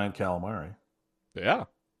just a giant calamari. Yeah.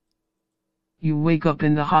 You wake up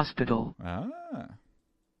in the hospital.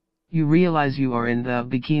 You realize you are in the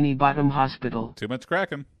Bikini Bottom hospital. Too much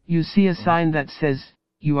Kraken. You see a sign that says,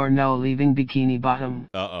 you are now leaving Bikini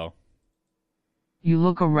Bottom. Uh-oh. You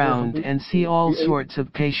look around and see all sorts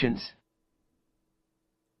of patients.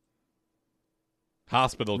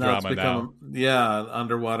 Hospital drama now. Yeah,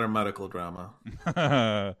 underwater medical drama.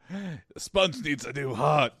 Sponge needs a new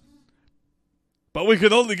heart. But we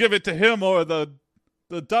can only give it to him or the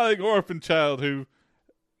dying orphan child who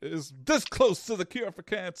is this close to the cure for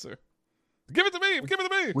cancer. Give it to me! Give it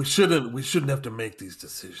to me! We shouldn't have to make these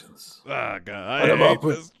decisions. Ah, God, I hate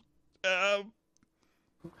this.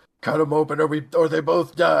 Cut them open or they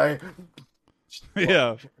both die.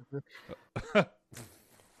 Yeah. All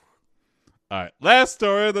right, last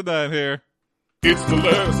story of the night here. It's the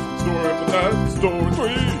last story of the night, story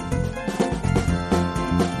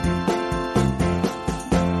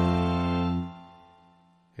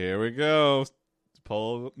 3. Here we go.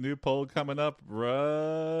 New poll coming up,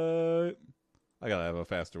 right? I gotta have a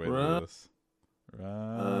faster way to do this.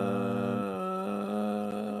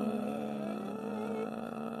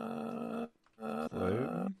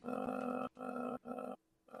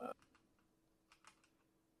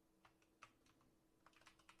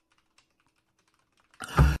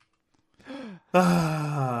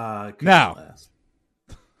 Clayton? Now,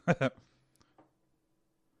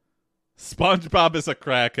 SpongeBob is a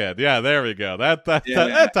crackhead. Yeah, there we go. That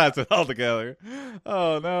ties it all together.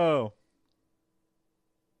 Oh no.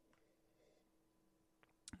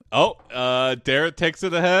 Oh, Derek takes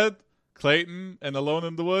it ahead. Clayton and Alone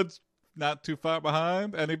in the Woods, not too far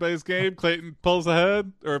behind. Anybody's game. Clayton pulls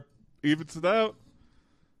ahead or evens it out.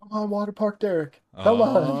 Come on, Water Park Derek. Come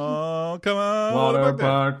on. Oh, come on. Water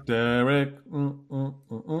Park Derek.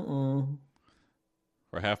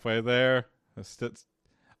 We're halfway there.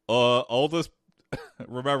 Oldest,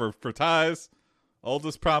 remember, for ties,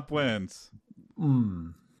 oldest prompt wins.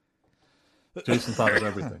 Jason thought of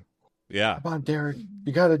everything. Yeah. Come on, Derek.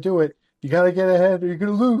 You got to do it. You got to get ahead or you're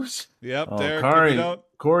going to lose. Yep, Derek.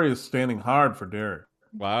 Corey is standing hard for Derek.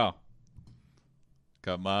 Wow.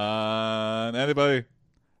 Come on. Anybody?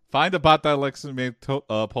 Find a bot that likes to make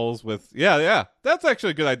polls with... Yeah. That's actually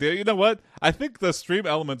a good idea. You know what? I think the Stream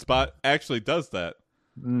Elements bot actually does that.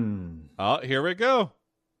 Oh, here we go.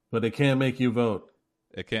 But it can't make you vote.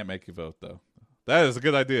 It can't make you vote, though. That is a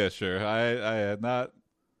good idea, sure. I had not...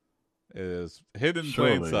 It is hidden in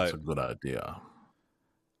plain sight. It's a good idea.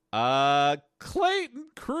 Clayton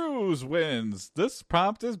Cruz wins. This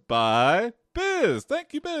prompt is by Biz.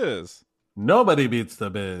 Thank you, Biz. Nobody beats the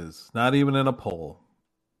Biz. Not even in a poll.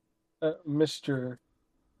 Mr.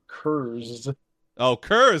 Kurz. Oh,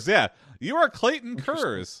 Kurz, yeah. You are Clayton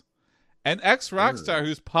Kurz, an ex-rock star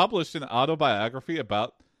who's published an autobiography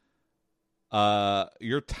about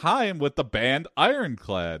your time with the band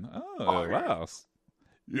Ironclad. Oh, wow.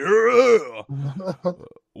 Yeah.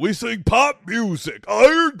 We sing pop music.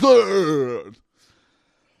 Ironclad.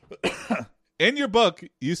 In your book,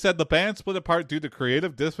 you said the band split apart due to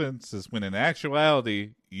creative differences when in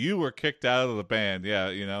actuality, you were kicked out of the band. Yeah,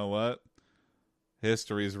 you know what?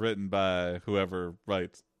 History is written by whoever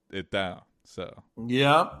writes it down. So,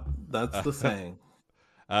 yep, that's the saying.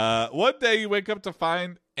 One day you wake up to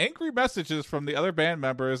find angry messages from the other band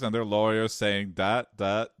members and their lawyers saying ...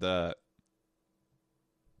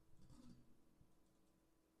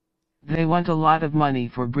 They want a lot of money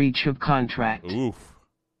for breach of contract. Oof.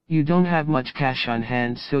 You don't have much cash on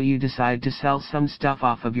hand, so you decide to sell some stuff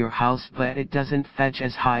off of your house, but it doesn't fetch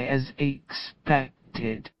as high as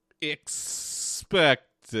expected.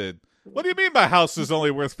 Expected? What do you mean my house is only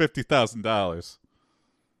worth $50,000?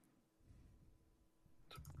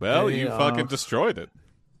 Well, you fucking destroyed it.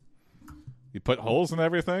 You put holes in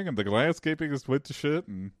everything, and the landscaping is went to shit,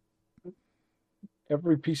 and...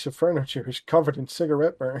 Every piece of furniture is covered in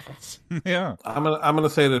cigarette burns. Yeah. I'm gonna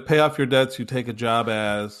say to pay off your debts, you take a job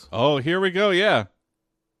as... Oh, here we go, yeah.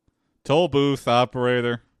 Toll booth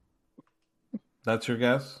operator. That's your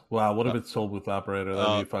guess? Wow, what if it's toll booth operator?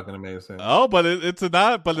 That'd be fucking amazing. Oh, but it's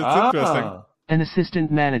interesting. An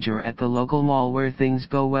assistant manager at the local mall where things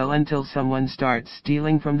go well until someone starts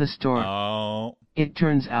stealing from the store. Oh. It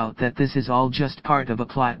turns out that this is all just part of a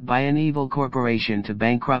plot by an evil corporation to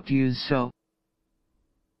bankrupt you so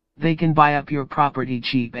they can buy up your property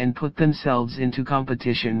cheap and put themselves into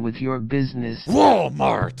competition with your business.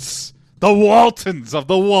 Walmarts! The Waltons of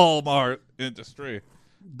the Walmart industry.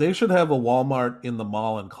 They should have a Walmart in the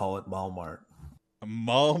mall and call it Malmart.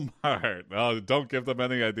 Malmart. Oh, don't give them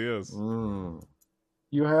any ideas.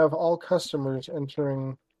 You have all customers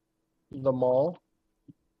entering the mall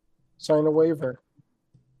sign a waiver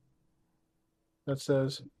that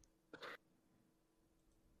says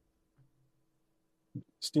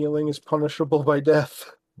stealing is punishable by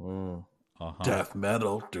death. Death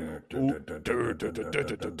metal.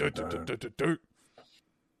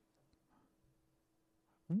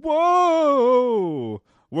 Whoa!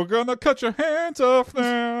 We're gonna cut your hands off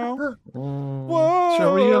now. Whoa!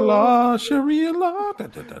 Sharia law, Sharia law.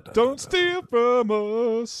 Don't steal from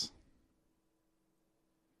us.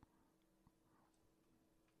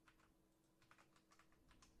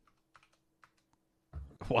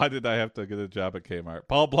 Why did I have to get a job at Kmart?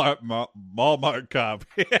 Paul Blart Walmart cop.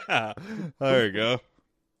 Yeah, there you go.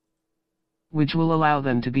 Which will allow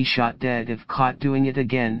them to be shot dead if caught doing it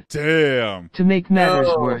again. Damn. To make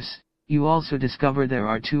matters worse, you also discover there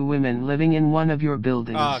are 2 women living in one of your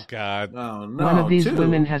buildings. Oh, God. Oh, no. One of these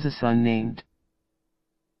women has a son named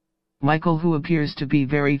Michael, who appears to be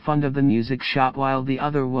very fond of the music shop, while the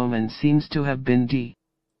other woman seems to have been D?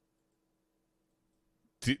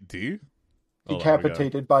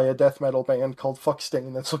 decapitated by a death metal band called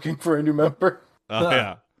Fuckstain that's looking for a new member. Oh,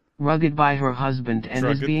 yeah. Rugged by her husband and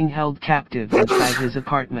is being held captive inside his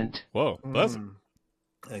apartment. Whoa, pleasant.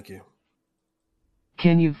 Thank you.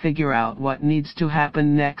 Can you figure out what needs to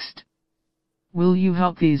happen next? Will you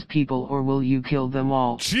help these people or will you kill them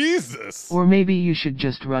all? Jesus! Or maybe you should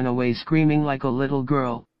just run away screaming like a little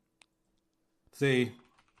girl. See?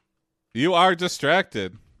 You are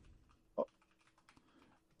distracted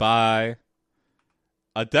by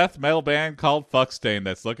a death metal band called Fuckstain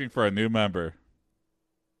that's looking for a new member.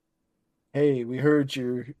 Hey, we heard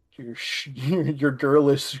your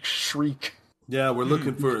girlish shriek. Yeah, we're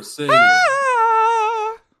looking for a singer.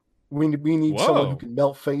 We need someone who can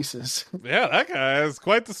melt faces. Yeah, that guy has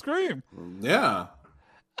quite the scream. Yeah.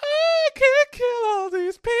 I can't kill all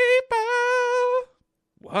these people.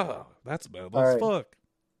 Wow, that's metal as fuck.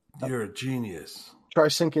 You're a genius. Try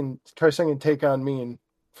singing Take On Me in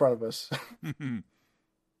front of us.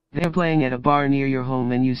 They're playing at a bar near your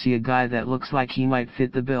home and you see a guy that looks like he might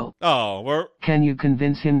fit the bill. Can you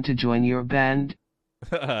convince him to join your band?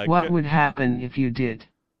 What would happen if you did?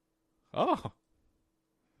 Oh.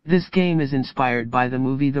 This game is inspired by the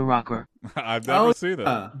movie The Rocker. I've never seen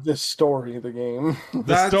it. The story of the game.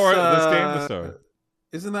 The story.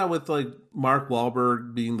 Isn't that with like Mark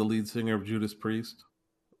Wahlberg being the lead singer of Judas Priest?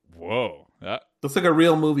 Whoa. That's like a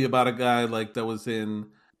real movie about a guy like that was in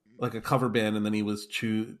like a cover band and then he was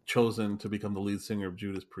chosen to become the lead singer of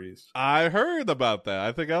Judas Priest. I heard about that.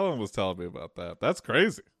 I think Ellen was telling me about that. That's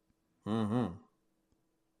crazy. Mm-hmm.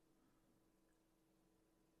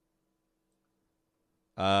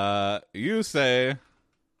 You say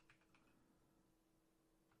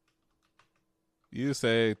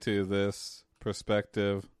to this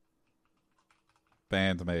prospective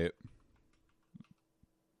band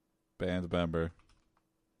member,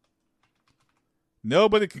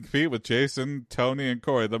 nobody can compete with Jason, Tony, and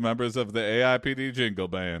Corey, the members of the AIPD Jingle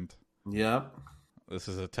Band. Yep. This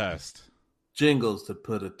is a test. Jingles to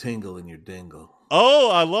put a tingle in your dingle.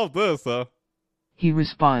 Oh, I love this, huh? He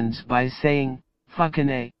responds by saying, fucking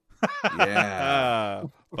A. Yeah.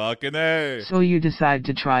 Fucking A. So you decide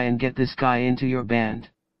to try and get this guy into your band.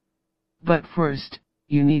 But first,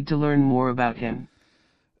 you need to learn more about him.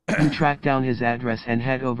 You track down his address and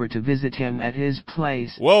head over to visit him at his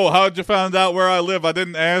place. Whoa, how'd you find out where I live? I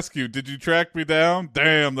didn't ask you. Did you track me down?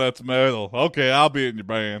 Damn, that's metal. Okay, I'll be in your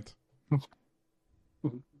band.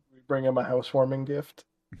 We bring him a housewarming gift.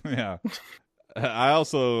 Yeah. I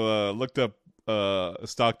also looked up,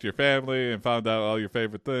 stalked your family and found out all your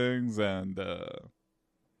favorite things, and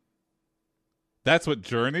that's what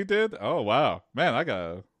Journey did? Oh, wow. Man, I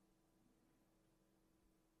gotta...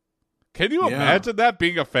 Can you imagine that,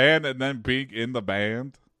 being a fan and then being in the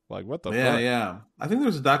band? Like, what the fuck? Yeah. I think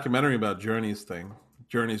there's a documentary about Journey's thing.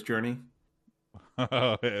 Journey's Journey.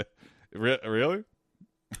 Really?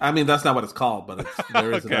 I mean, that's not what it's called, but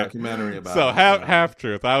there is a documentary about it. So, half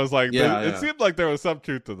truth. I was like, it seemed like there was some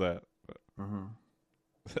truth to that. Mm-hmm.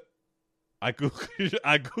 I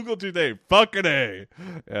googled your name. Fucking A.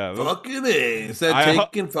 Yeah. Fucking A. It said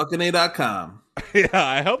takenfuckinga.com. Yeah,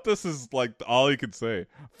 I hope this is like all he can say.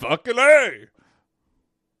 Fucking A.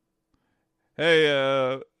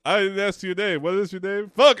 Hey, I didn't ask you your name. What is your name?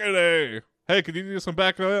 Fucking A. Hey, can you do some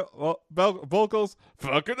backup vocals?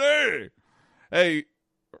 Fucking A. Hey,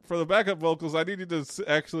 for the backup vocals, I need you to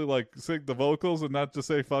actually like sing the vocals and not just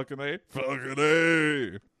say fucking A. Fucking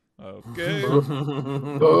A. Okay.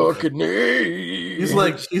 Fucking A. He's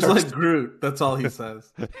like Groot. That's all he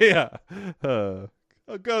says. Yeah. A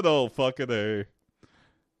good old fucking A.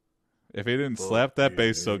 If he didn't slap that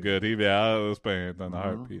bass so good, he'd be out of this band on a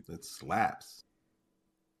heartbeat. It slaps.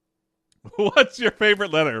 What's your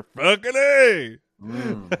favorite letter? Fucking A.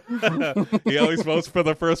 He always votes for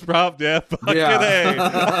the first prompt. Yeah, fucking A.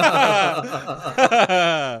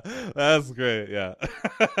 That's great. Yeah.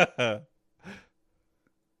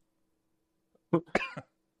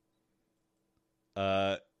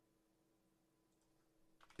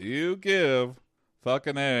 You give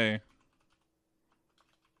fucking a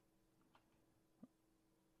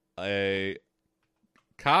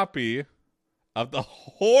copy of the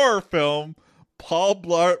horror film Paul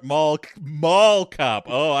Blart Mall Cop.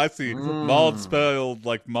 Oh, I see. Mall spelled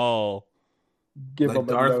like mall. Give like him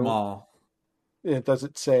Darth a note. Maul. It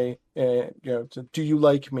doesn't say, do you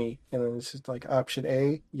like me? And then it's just like option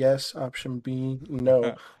A, yes. Option B,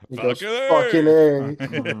 no. He goes, fucking A.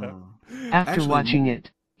 After watching it,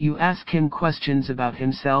 you ask him questions about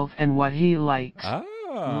himself and what he likes.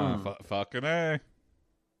 Fucking A.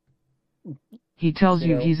 He tells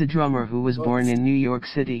you he's a drummer who was born in New York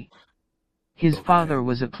City. His father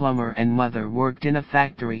was a plumber and mother worked in a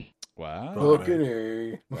factory. Wow. Fucking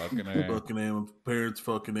A. Fucking A. Fucking A. My parents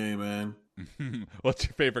fucking A, man. What's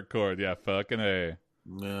your favorite chord? Yeah, fucking A.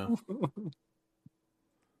 Yeah.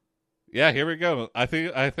 Yeah, here we go. I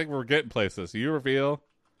think we're getting places. You reveal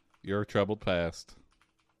your troubled past.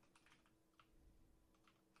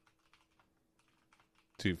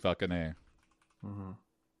 To fucking A. Mm-hmm.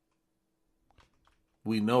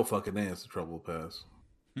 We know fucking A is the troubled past.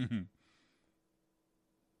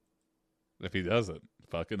 If he doesn't,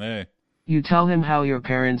 fucking A. You tell him how your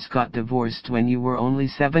parents got divorced when you were only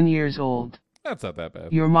 7 years old. That's not that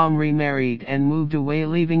bad. Your mom remarried and moved away,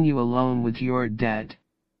 leaving you alone with your dad.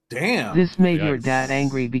 Damn. This made your dad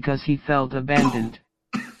angry because he felt abandoned.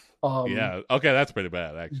 Yeah, okay, that's pretty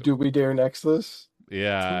bad, actually. Do we dare next this?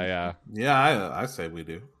 Yeah. Yeah, I say we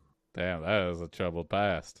do. Damn, that is a troubled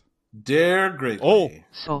past. Dare greatly. Oh!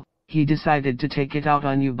 So, he decided to take it out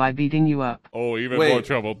on you by beating you up. Oh, even more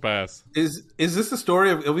troubled past. Is this the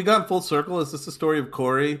story of... Have we gone full circle? Is this the story of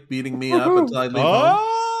Corey beating me up until I leave home?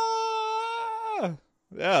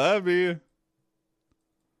 Yeah, that'd be...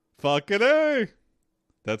 Fucking A!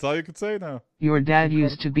 That's all you can say now. Your dad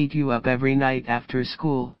used to beat you up every night after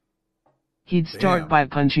school. He'd start by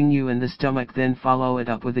punching you in the stomach, then follow it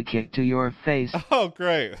up with a kick to your face. Oh,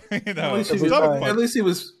 great! You know, at least he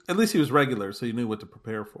was regular, so you knew what to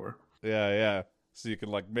prepare for. Yeah. So you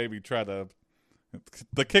can maybe try to.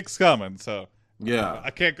 The kick's coming, so yeah,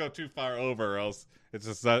 I can't go too far over, or else it's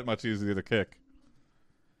just that much easier to kick.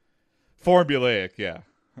 Formulaic, yeah.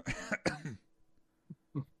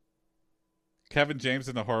 Kevin James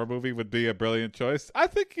in a horror movie would be a brilliant choice. I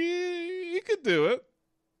think he could do it.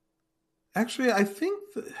 Actually, I think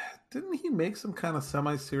didn't he make some kind of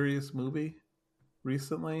semi-serious movie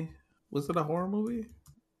recently? Was it a horror movie?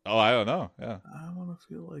 Oh, I don't know. Yeah, I want to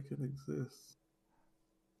feel like it exists.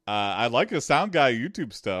 I like the sound guy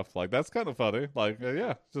YouTube stuff. That's kind of funny.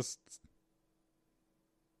 Yeah, just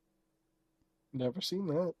never seen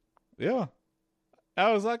that. Yeah,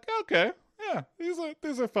 I was like, okay, yeah,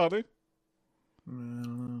 these are funny.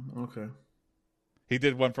 Okay. He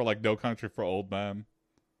did one for No Country for Old Men.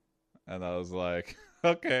 And I was like,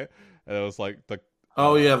 okay. And it was the...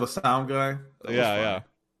 Oh, yeah, the sound guy. Yeah.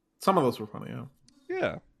 Some of those were funny, yeah.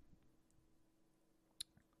 Yeah.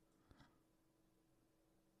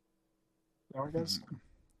 Now I guess.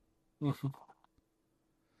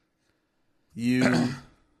 You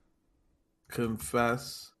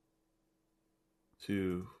confess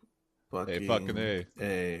to fucking A.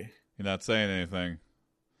 You're not saying anything.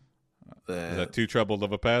 Is that too troubled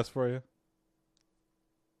of a past for you?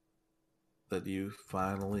 That you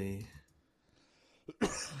finally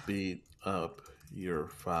beat up your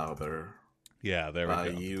father. Yeah, there we go. By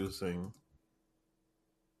using... ...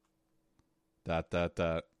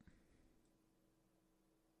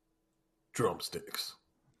 drumsticks.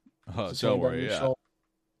 Oh, don't worry, yeah.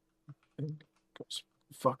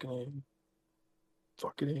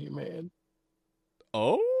 Fucking A, man.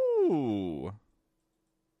 Oh.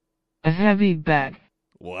 A heavy bag.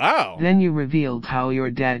 Wow. Then you revealed how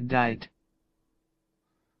your dad died.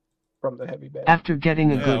 From the heavy bag. After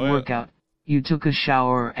getting a good workout, you took a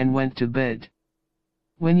shower and went to bed.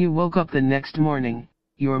 When you woke up the next morning,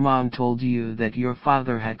 your mom told you that your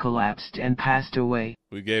father had collapsed and passed away.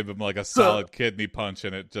 We gave him a solid kidney punch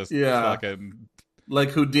and it just fucking...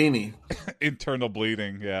 Like Houdini. Internal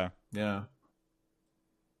bleeding, yeah. Yeah.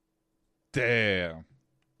 Damn.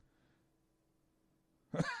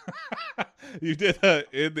 You did a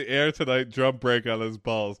In the Air Tonight drum break on his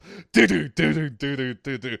balls. Do-do,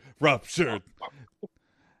 ruptured.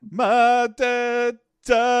 My dad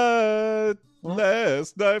died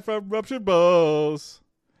last night from ruptured balls.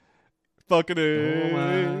 Fucking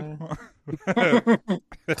A.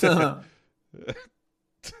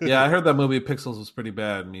 Yeah, I heard that movie Pixels was pretty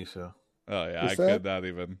bad, Misha. Oh yeah, I could not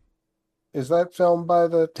even. Is that filmed by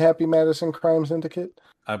the Happy Madison Crime Syndicate?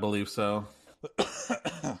 I believe so.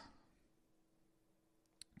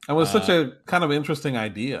 It was such a kind of interesting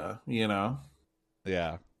idea, you know?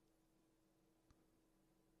 Yeah.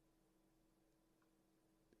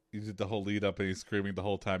 You did the whole lead up and he's screaming the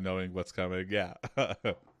whole time knowing what's coming. Yeah.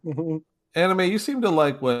 Anime, you seem to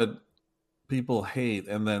like what people hate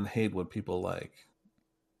and then hate what people like.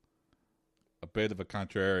 A bit of a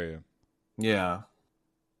contrarian. Yeah.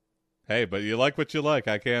 Hey, but you like what you like.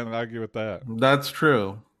 I can't argue with that. That's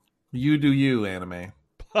true. You do you, anime.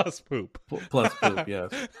 Plus poop. Plus poop, yes.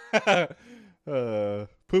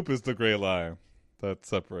 Poop is the gray line that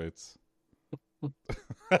separates.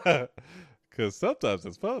 Because sometimes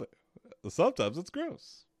it's funny. Sometimes it's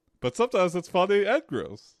gross. But sometimes it's funny and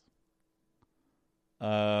gross.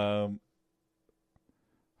 Fucking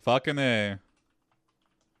A.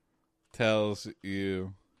 tells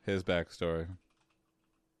you his backstory.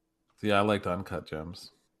 Yeah, I liked Uncut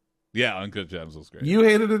Gems. Yeah, Uncut Gems was great. You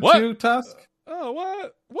hated it too, Tusk? Oh,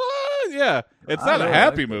 what? What? Yeah. It's not a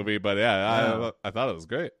happy movie, but I thought it was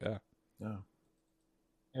great. Yeah.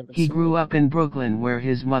 He grew up in Brooklyn where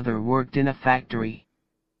his mother worked in a factory.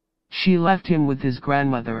 She left him with his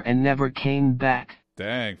grandmother and never came back.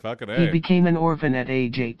 Dang, fucking A. He became an orphan at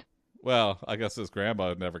age 8. Well, I guess his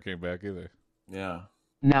grandma never came back either. Yeah.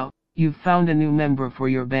 Now, you've found a new member for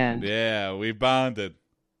your band. Yeah, we bonded.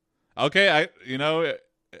 Okay,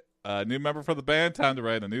 a new member for the band, time to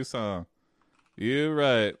write a new song. You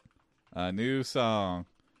write a new song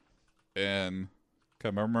in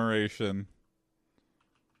commemoration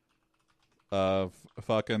of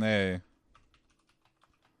fucking A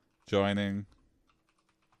joining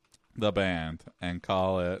the band and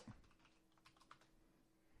call it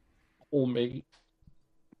Old Mate.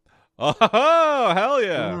 Oh, hell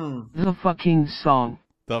yeah. The fucking song.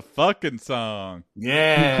 The fucking song.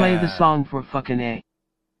 Yeah. You play the song for fucking A.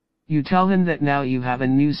 You tell him that now you have a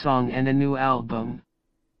new song and a new album.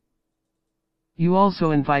 You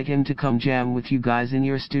also invite him to come jam with you guys in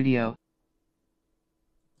your studio.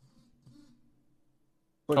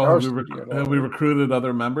 Have we recruited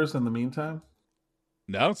other members in the meantime?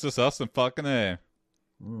 No, it's just us and fucking A.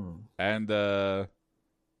 And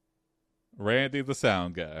Randy the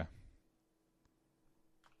sound guy.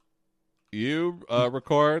 You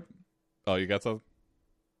record. Oh, you got something?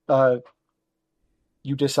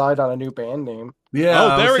 You decide on a new band name.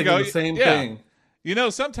 Yeah. Oh, there we go. The same thing. You know,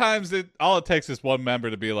 sometimes all it takes is one member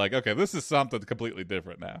to be like, okay, this is something completely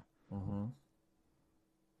different now. Mm-hmm.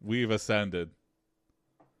 We've ascended.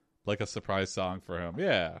 Like a surprise song for him.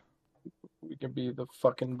 Yeah. We can be the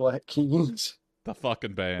fucking Black Keys. The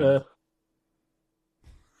fucking band.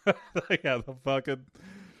 Yeah, the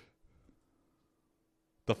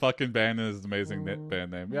fucking band is an amazing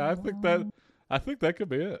band name. Yeah, I think that could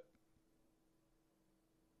be it.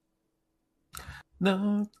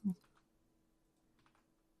 No.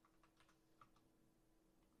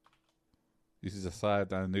 You should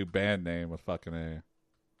decide on a new band name with fucking A.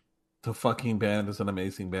 The fucking band is an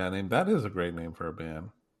amazing band name. That is a great name for a band.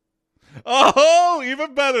 Oh,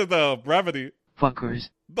 even better though. Brevity. Fuckers.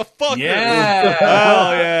 The fuckers. Yeah.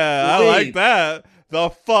 Hell yeah. I like that. The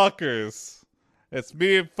fuckers. It's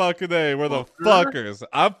me and fucking A. We're the fuckers.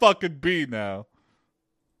 I'm fucking B now.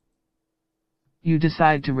 You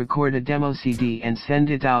decide to record a demo CD and send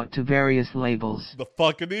it out to various labels. The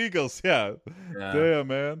fucking Eagles, yeah. Damn,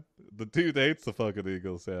 man. The dude hates the fucking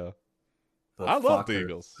Eagles, yeah. I love the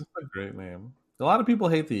Eagles. That's a great name. A lot of people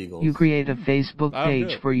hate the Eagles. You create a Facebook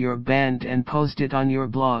page for your band and post it on your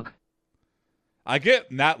blog. I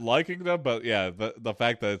get not liking them, but yeah, the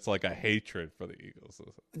fact that it's like a hatred for the Eagles.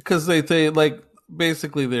 Because they like,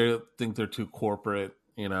 basically they think they're too corporate,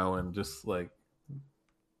 you know, and just like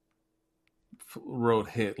wrote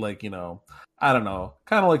hit, like, you know, I don't know,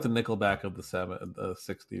 kind of like the Nickelback of the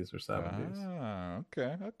 60s or 70s. Ah,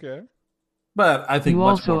 okay. But I think you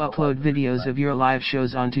also upload videos of your live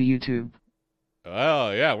shows onto YouTube.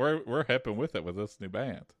 Oh yeah, we're hipping with it with this new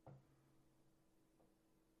band.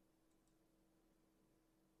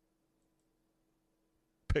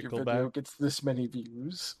 Your video gets this many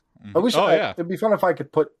views. Mm-hmm. I wish it'd be fun if I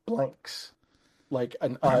could put blanks, like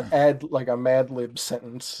an add like a Mad Lib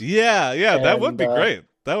sentence. Yeah, that would be great.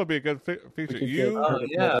 That would be a good feature.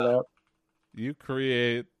 You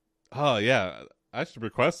create. Oh yeah, I should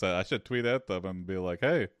request that. I should tweet at them and be like,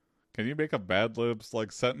 "Hey, can you make a Mad Libs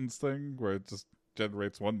like sentence thing where it just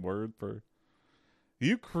generates one word for?"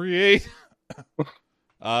 You create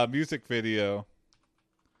a music video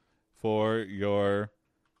for your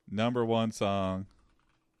 #1 song.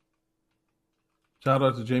 Shout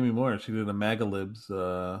out to Jamie Moore. She did a Magalibs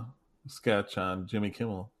sketch on Jimmy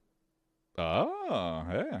Kimmel.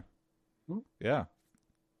 Oh, yeah.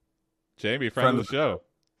 Jamie, friend of the show.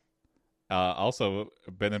 Also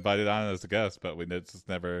been invited on as a guest, but we just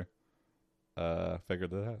never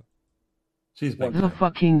figured it out. She's big. The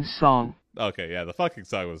fucking song. Okay, yeah, the fucking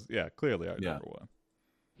song was clearly our #1.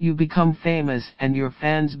 You become famous and your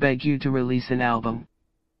fans beg you to release an album.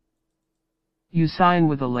 You sign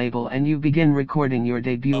with a label and you begin recording your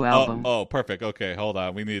debut album. Oh, perfect. Okay, hold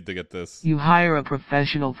on. We need to get this. You hire a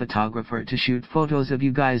professional photographer to shoot photos of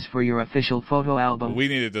you guys for your official photo album. We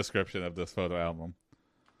need a description of this photo album.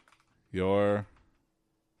 Your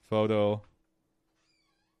photo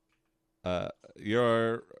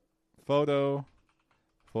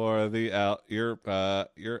for the your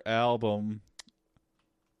album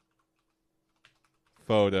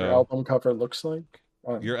photo. Your album cover looks like?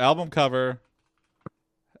 Your album cover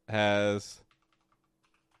has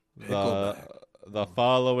the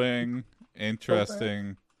following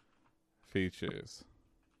interesting features.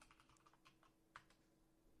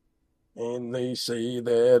 And they say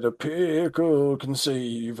that a pickle can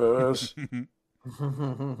save us.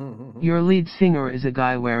 Your lead singer is a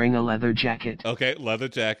guy wearing a leather jacket. Okay, leather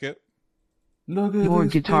jacket. Your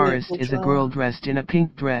guitarist is a girl dressed in a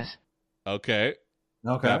pink dress. Okay.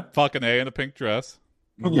 Okay. Fucking A in a pink dress.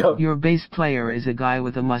 Yep. Your bass player is a guy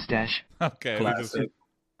with a mustache. Okay.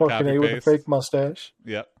 Fucking A with a fake mustache.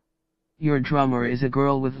 Yep. Your drummer is a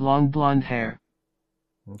girl with long blonde hair.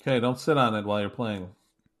 Okay, don't sit on it while you're playing.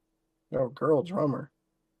 Oh, girl drummer.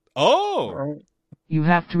 Oh! Right. You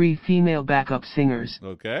have 3 female backup singers.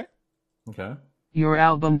 Okay. Okay. Your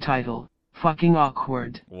album title, Fucking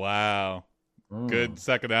Awkward. Wow. Good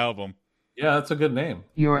second album. Yeah, that's a good name.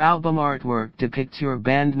 Your album artwork depicts your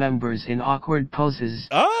band members in awkward poses.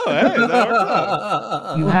 Oh, hey, that works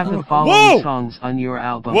out. You have the following songs on your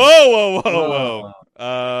album. Whoa.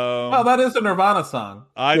 Oh, that is a Nirvana song.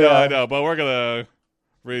 I know, but we're gonna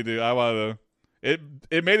redo. I want to.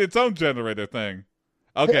 It made its own generator thing.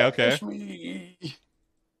 Okay.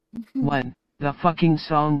 1. The Fucking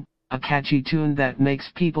Song, a catchy tune that makes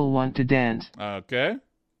people want to dance. Okay.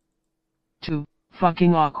 2.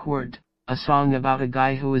 Fucking Awkward, a song about a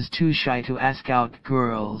guy who is too shy to ask out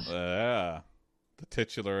girls. Yeah. The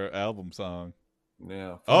titular album song.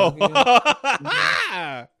 Yeah. Oh.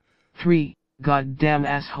 3. Goddamn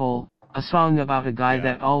Asshole, a song about a guy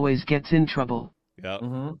that always gets in trouble. Yep.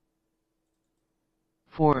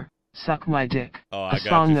 4. Suck My Dick, a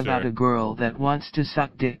song about a girl that wants to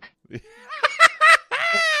suck dick.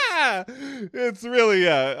 It's really,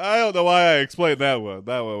 I don't know why I explained that one.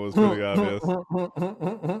 That one was pretty obvious.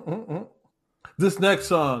 This next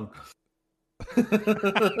song.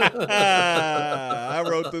 I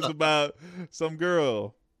wrote this about some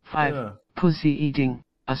girl. 5. Pussy Eating,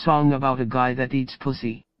 a song about a guy that eats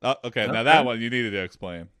pussy. Okay, now that one you needed to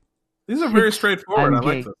explain. These are very straightforward. I'm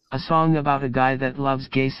Gay, a song about a guy that loves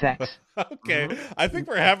gay sex. Okay, I think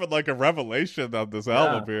we're having like a revelation on this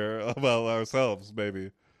album here about ourselves,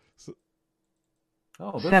 maybe.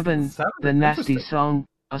 7. The Nasty Song,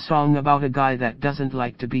 a song about a guy that doesn't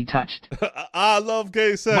like to be touched. I love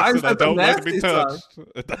gay sex and I don't like to be touched.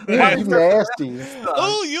 You nasty.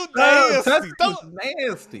 Oh, you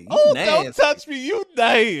nasty. Don't touch me, you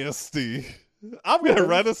nasty. I'm going to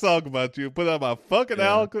write a song about you and put it on my fucking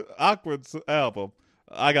awkward album.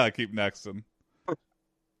 I got to keep nexting.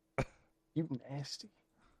 You nasty.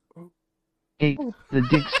 8. The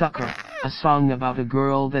Dick Sucker, a song about a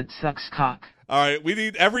girl that sucks cock. All right, we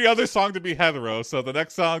need every other song to be hetero, so the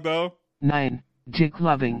next song, though? 9. Dick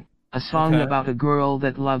Loving, a song about a girl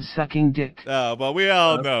that loves sucking dick. Oh, but we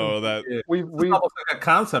all know that. We've almost like a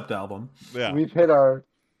concept album. Yeah. We've hit our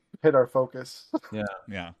focus.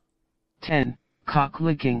 Yeah. 10. Cock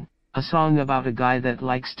Licking, a song about a guy that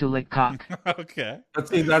likes to lick cock. Okay. But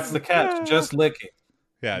see, that's the catch. Just licking.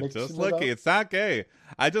 Yeah, just licking. It's not gay.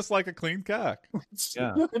 I just like a clean cock.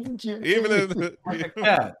 Yeah. Even in like a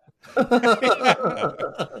cat.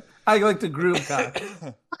 I like to groom cock.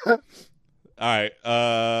 All right.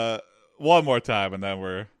 One more time, and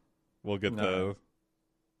then we'll get the.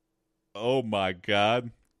 Oh my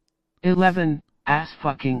God. 11. Ass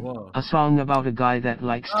Fucking, a song about a guy that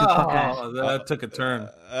likes to fuck ass. That took a turn.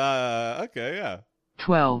 Okay, yeah.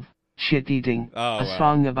 12. Shit Eating, a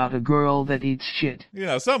song about a girl that eats shit. You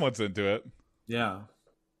know, someone's into it. Yeah.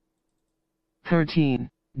 13.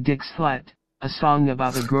 Dick Slut, a song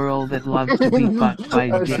about a girl that loves to be fucked by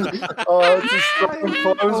dicks. Oh, it's just something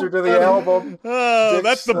closer to the album. Oh, Dick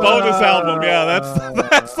that's the bonus album. Yeah,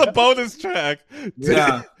 that's the bonus track.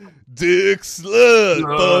 Yeah. Dick Slut,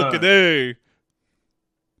 fucking A.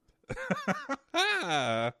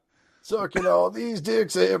 Sucking all these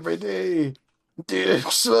dicks every day. Dick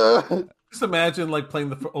Slut. Just imagine like playing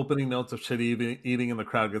the opening notes of shit eating and the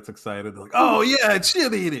crowd gets excited. They're like, oh yeah, it's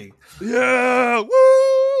shit eating. Yeah.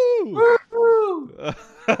 Woo!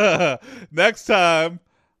 Woo! Next time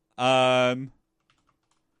on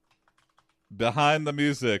Behind the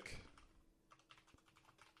Music.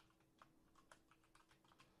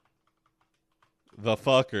 The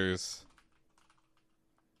Fuckers.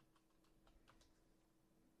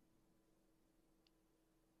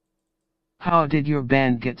 How did your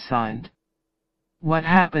band get signed? What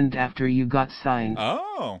happened after you got signed?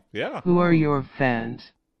 Oh, yeah. Who are your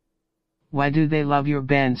fans? Why do they love your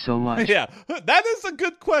band so much? Yeah, that is a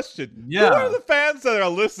good question. Yeah. Who are the fans that are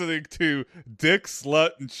listening to Dick,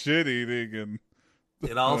 Slut, and Shit Eating? And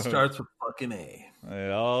it all starts with fucking A.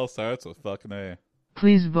 It all starts with fucking A.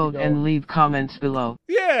 Please vote and leave comments below.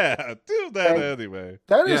 Yeah, do that anyway.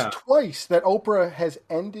 That is twice that Oprah has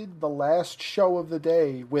ended the last show of the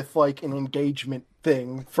day with like an engagement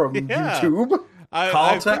thing from YouTube.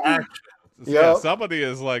 Call to action. Yeah, somebody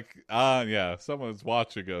is like, someone's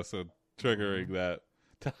watching us and triggering that.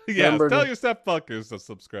 Tell your step fuckers to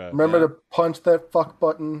subscribe. Remember to punch that fuck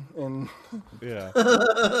button and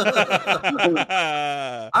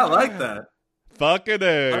I like that. Fucking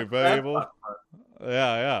A, baby.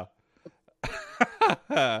 Yeah.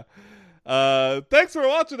 Thanks for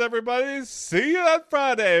watching, everybody. See you on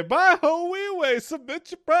Friday. Bye, ho wee way.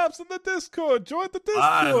 Submit your props in the Discord. Join the Discord.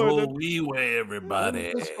 Bye, ho wee way,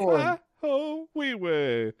 everybody. Bye, ho wee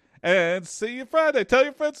way. And see you Friday. Tell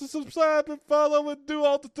your friends to subscribe and follow and do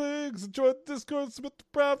all the things. Join the Discord, submit the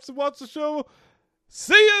props, and watch the show.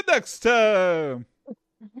 See you next time.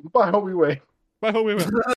 Bye, ho wee way. Bye, ho wee way.